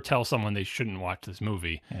never tell someone they shouldn't watch this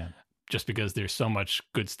movie just because there's so much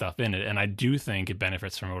good stuff in it. And I do think it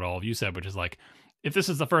benefits from what all of you said, which is like, if this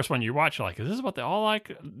is the first one you watch, you're like, is this what they all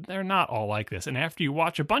like? They're not all like this. And after you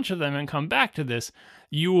watch a bunch of them and come back to this,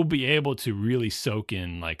 you will be able to really soak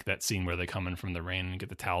in, like, that scene where they come in from the rain and get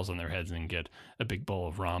the towels on their heads and get a big bowl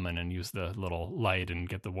of ramen and use the little light and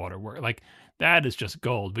get the water work. Like, that is just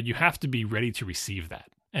gold, but you have to be ready to receive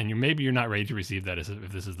that. And maybe you're not ready to receive that if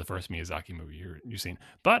this is the first Miyazaki movie you've seen.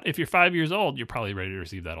 But if you're 5 years old, you're probably ready to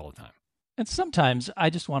receive that all the time. And sometimes I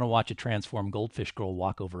just want to watch a transformed goldfish girl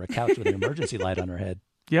walk over a couch with an emergency light on her head.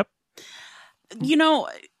 Yep.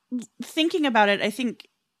 Thinking about it, I think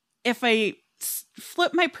if I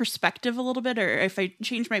flip my perspective a little bit, or if I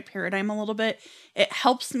change my paradigm a little bit, it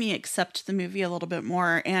helps me accept the movie a little bit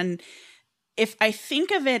more. And if I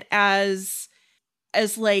think of it as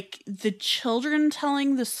like the children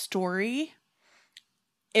telling the story,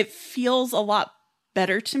 it feels a lot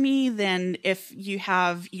better to me than if you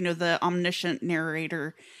have, the omniscient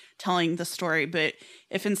narrator telling the story. But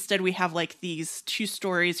if instead we have like these two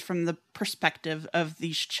stories from the perspective of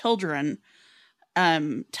these children,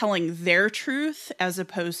 telling their truth as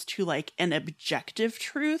opposed to like an objective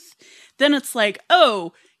truth, then it's like,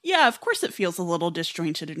 oh yeah, of course it feels a little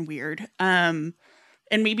disjointed and weird.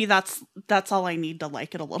 And maybe that's all I need to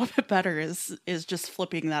like it a little bit better is just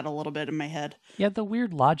flipping that a little bit in my head. Yeah, the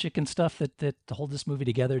weird logic and stuff that hold this movie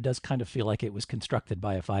together does kind of feel like it was constructed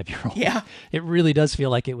by a 5-year-old. Yeah, it really does feel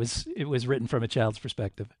like it was written from a child's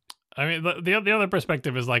perspective. I mean, the other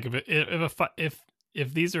perspective is like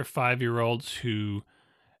if these are 5-year-olds who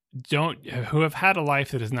have had a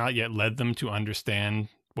life that has not yet led them to understand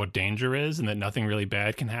what danger is and that nothing really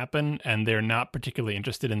bad can happen, and they're not particularly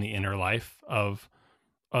interested in the inner life of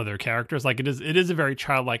other characters. Like, it is a very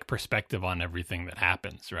childlike perspective on everything that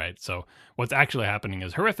happens, right? So what's actually happening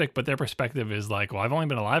is horrific, but their perspective is like, well, I've only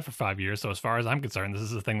been alive for 5 years, so as far as I'm concerned, this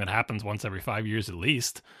is a thing that happens once every 5 years at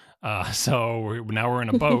least. So now we're in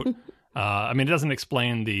a boat. I mean, it doesn't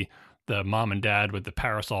explain the mom and dad with the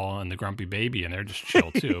parasol and the grumpy baby, and they're just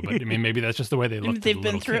chill too. But I mean, maybe that's just the way they look. They've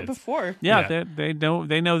been through it before. Yeah. They know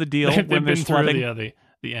the deal. They've when been through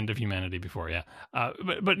the end of humanity before, yeah.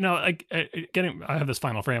 But no, like, I have this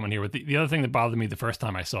final frame on here. With the other thing that bothered me the first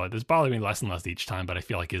time I saw it, this bothered me less and less each time, but I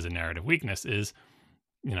feel like is a narrative weakness, is,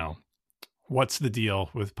 what's the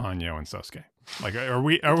deal with Ponyo and Sosuke? Like, are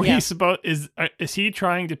we supposed, is he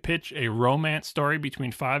trying to pitch a romance story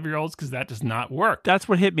between 5-year-olds? Because that does not work. That's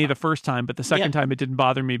what hit me the first time, but the second time it didn't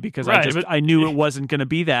bother me because Right, I knew it wasn't going to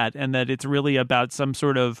be that, and that it's really about some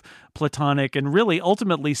sort of platonic and really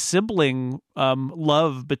ultimately sibling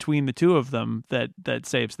love between the two of them that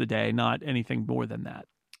saves the day, not anything more than that.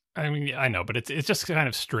 I mean, I know, but it's just kind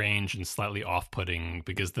of strange and slightly off-putting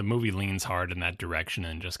because the movie leans hard in that direction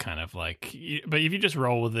and just kind of like, but if you just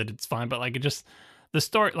roll with it, it's fine. But like, the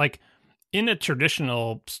story, like in a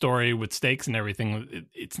traditional story with stakes and everything,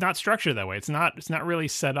 it's not structured that way. It's not really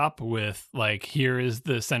set up with like, here is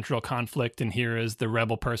the central conflict and here is the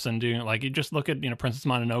rebel person doing it. Like, you just look at, Princess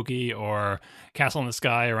Mononoke or Castle in the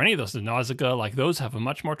Sky or any of those, Nausicaa, like those have a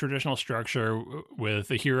much more traditional structure with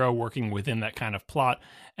the hero working within that kind of plot.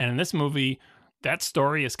 And in this movie, that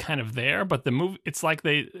story is kind of there, but the movie, it's like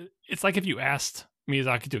if you asked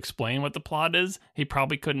Miyazaki to explain what the plot is, he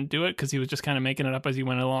probably couldn't do it because he was just kind of making it up as he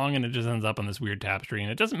went along, and it just ends up on this weird tapestry.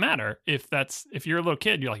 And it doesn't matter if you're a little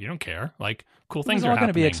kid, you're like, you don't care. Like, cool things It's are all going to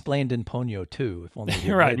happening. be explained in Ponyo too. If only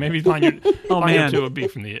You're right. Maybe Ponyo man. 2 would be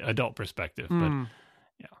from the adult perspective, but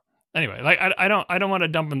yeah. Anyway, like I don't want to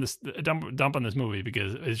dump on this movie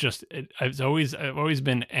because I've always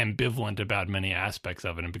been ambivalent about many aspects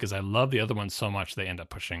of it, and because I love the other one so much, they end up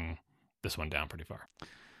pushing this one down pretty far.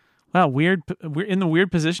 Wow, weird. We're in the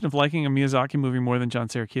weird position of liking a Miyazaki movie more than John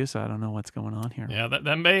Syracuse. I don't know what's going on here. Yeah,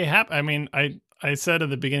 that may happen. I mean, I said at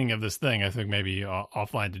the beginning of this thing, I think maybe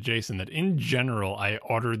offline to Jason, that in general, I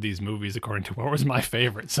ordered these movies according to what was my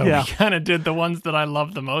favorite. So we kind of did the ones that I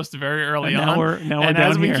loved the most very early on. Now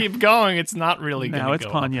as we here. keep going, it's not really going to go Now it's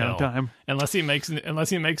Ponyo uphill. time. Unless he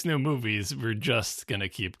makes new movies, we're just going to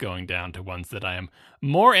keep going down to ones that I am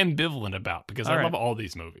more ambivalent about because I love all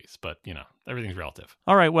these movies. But, everything's relative.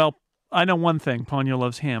 All right, well, I know one thing. Ponyo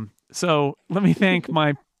loves ham. So let me thank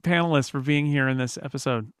my panelists for being here in this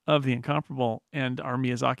episode of The Incomparable and our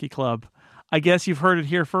Miyazaki Club. I guess you've heard it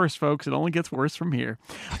here first, folks. It only gets worse from here.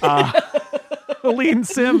 Aline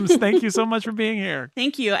Sims, thank you so much for being here.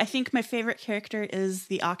 Thank you. I think my favorite character is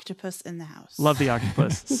the octopus in the house. Love the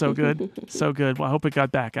octopus. So good. So good. Well, I hope it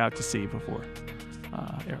got back out to sea before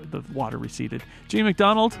the water receded. Gene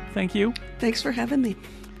McDonald, thank you. Thanks for having me.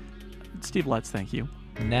 Steve Lutz, thank you.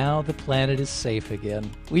 Now the planet is safe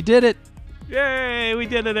again. We did it. Yay, we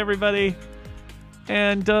did it, everybody.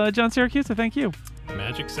 And John Syracuse, thank you.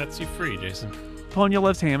 Magic sets you free, Jason. Ponyo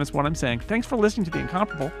loves ham is what I'm saying. Thanks for listening to The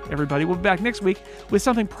Incomparable. Everybody, we'll be back next week with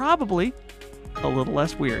something probably a little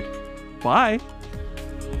less weird. Bye.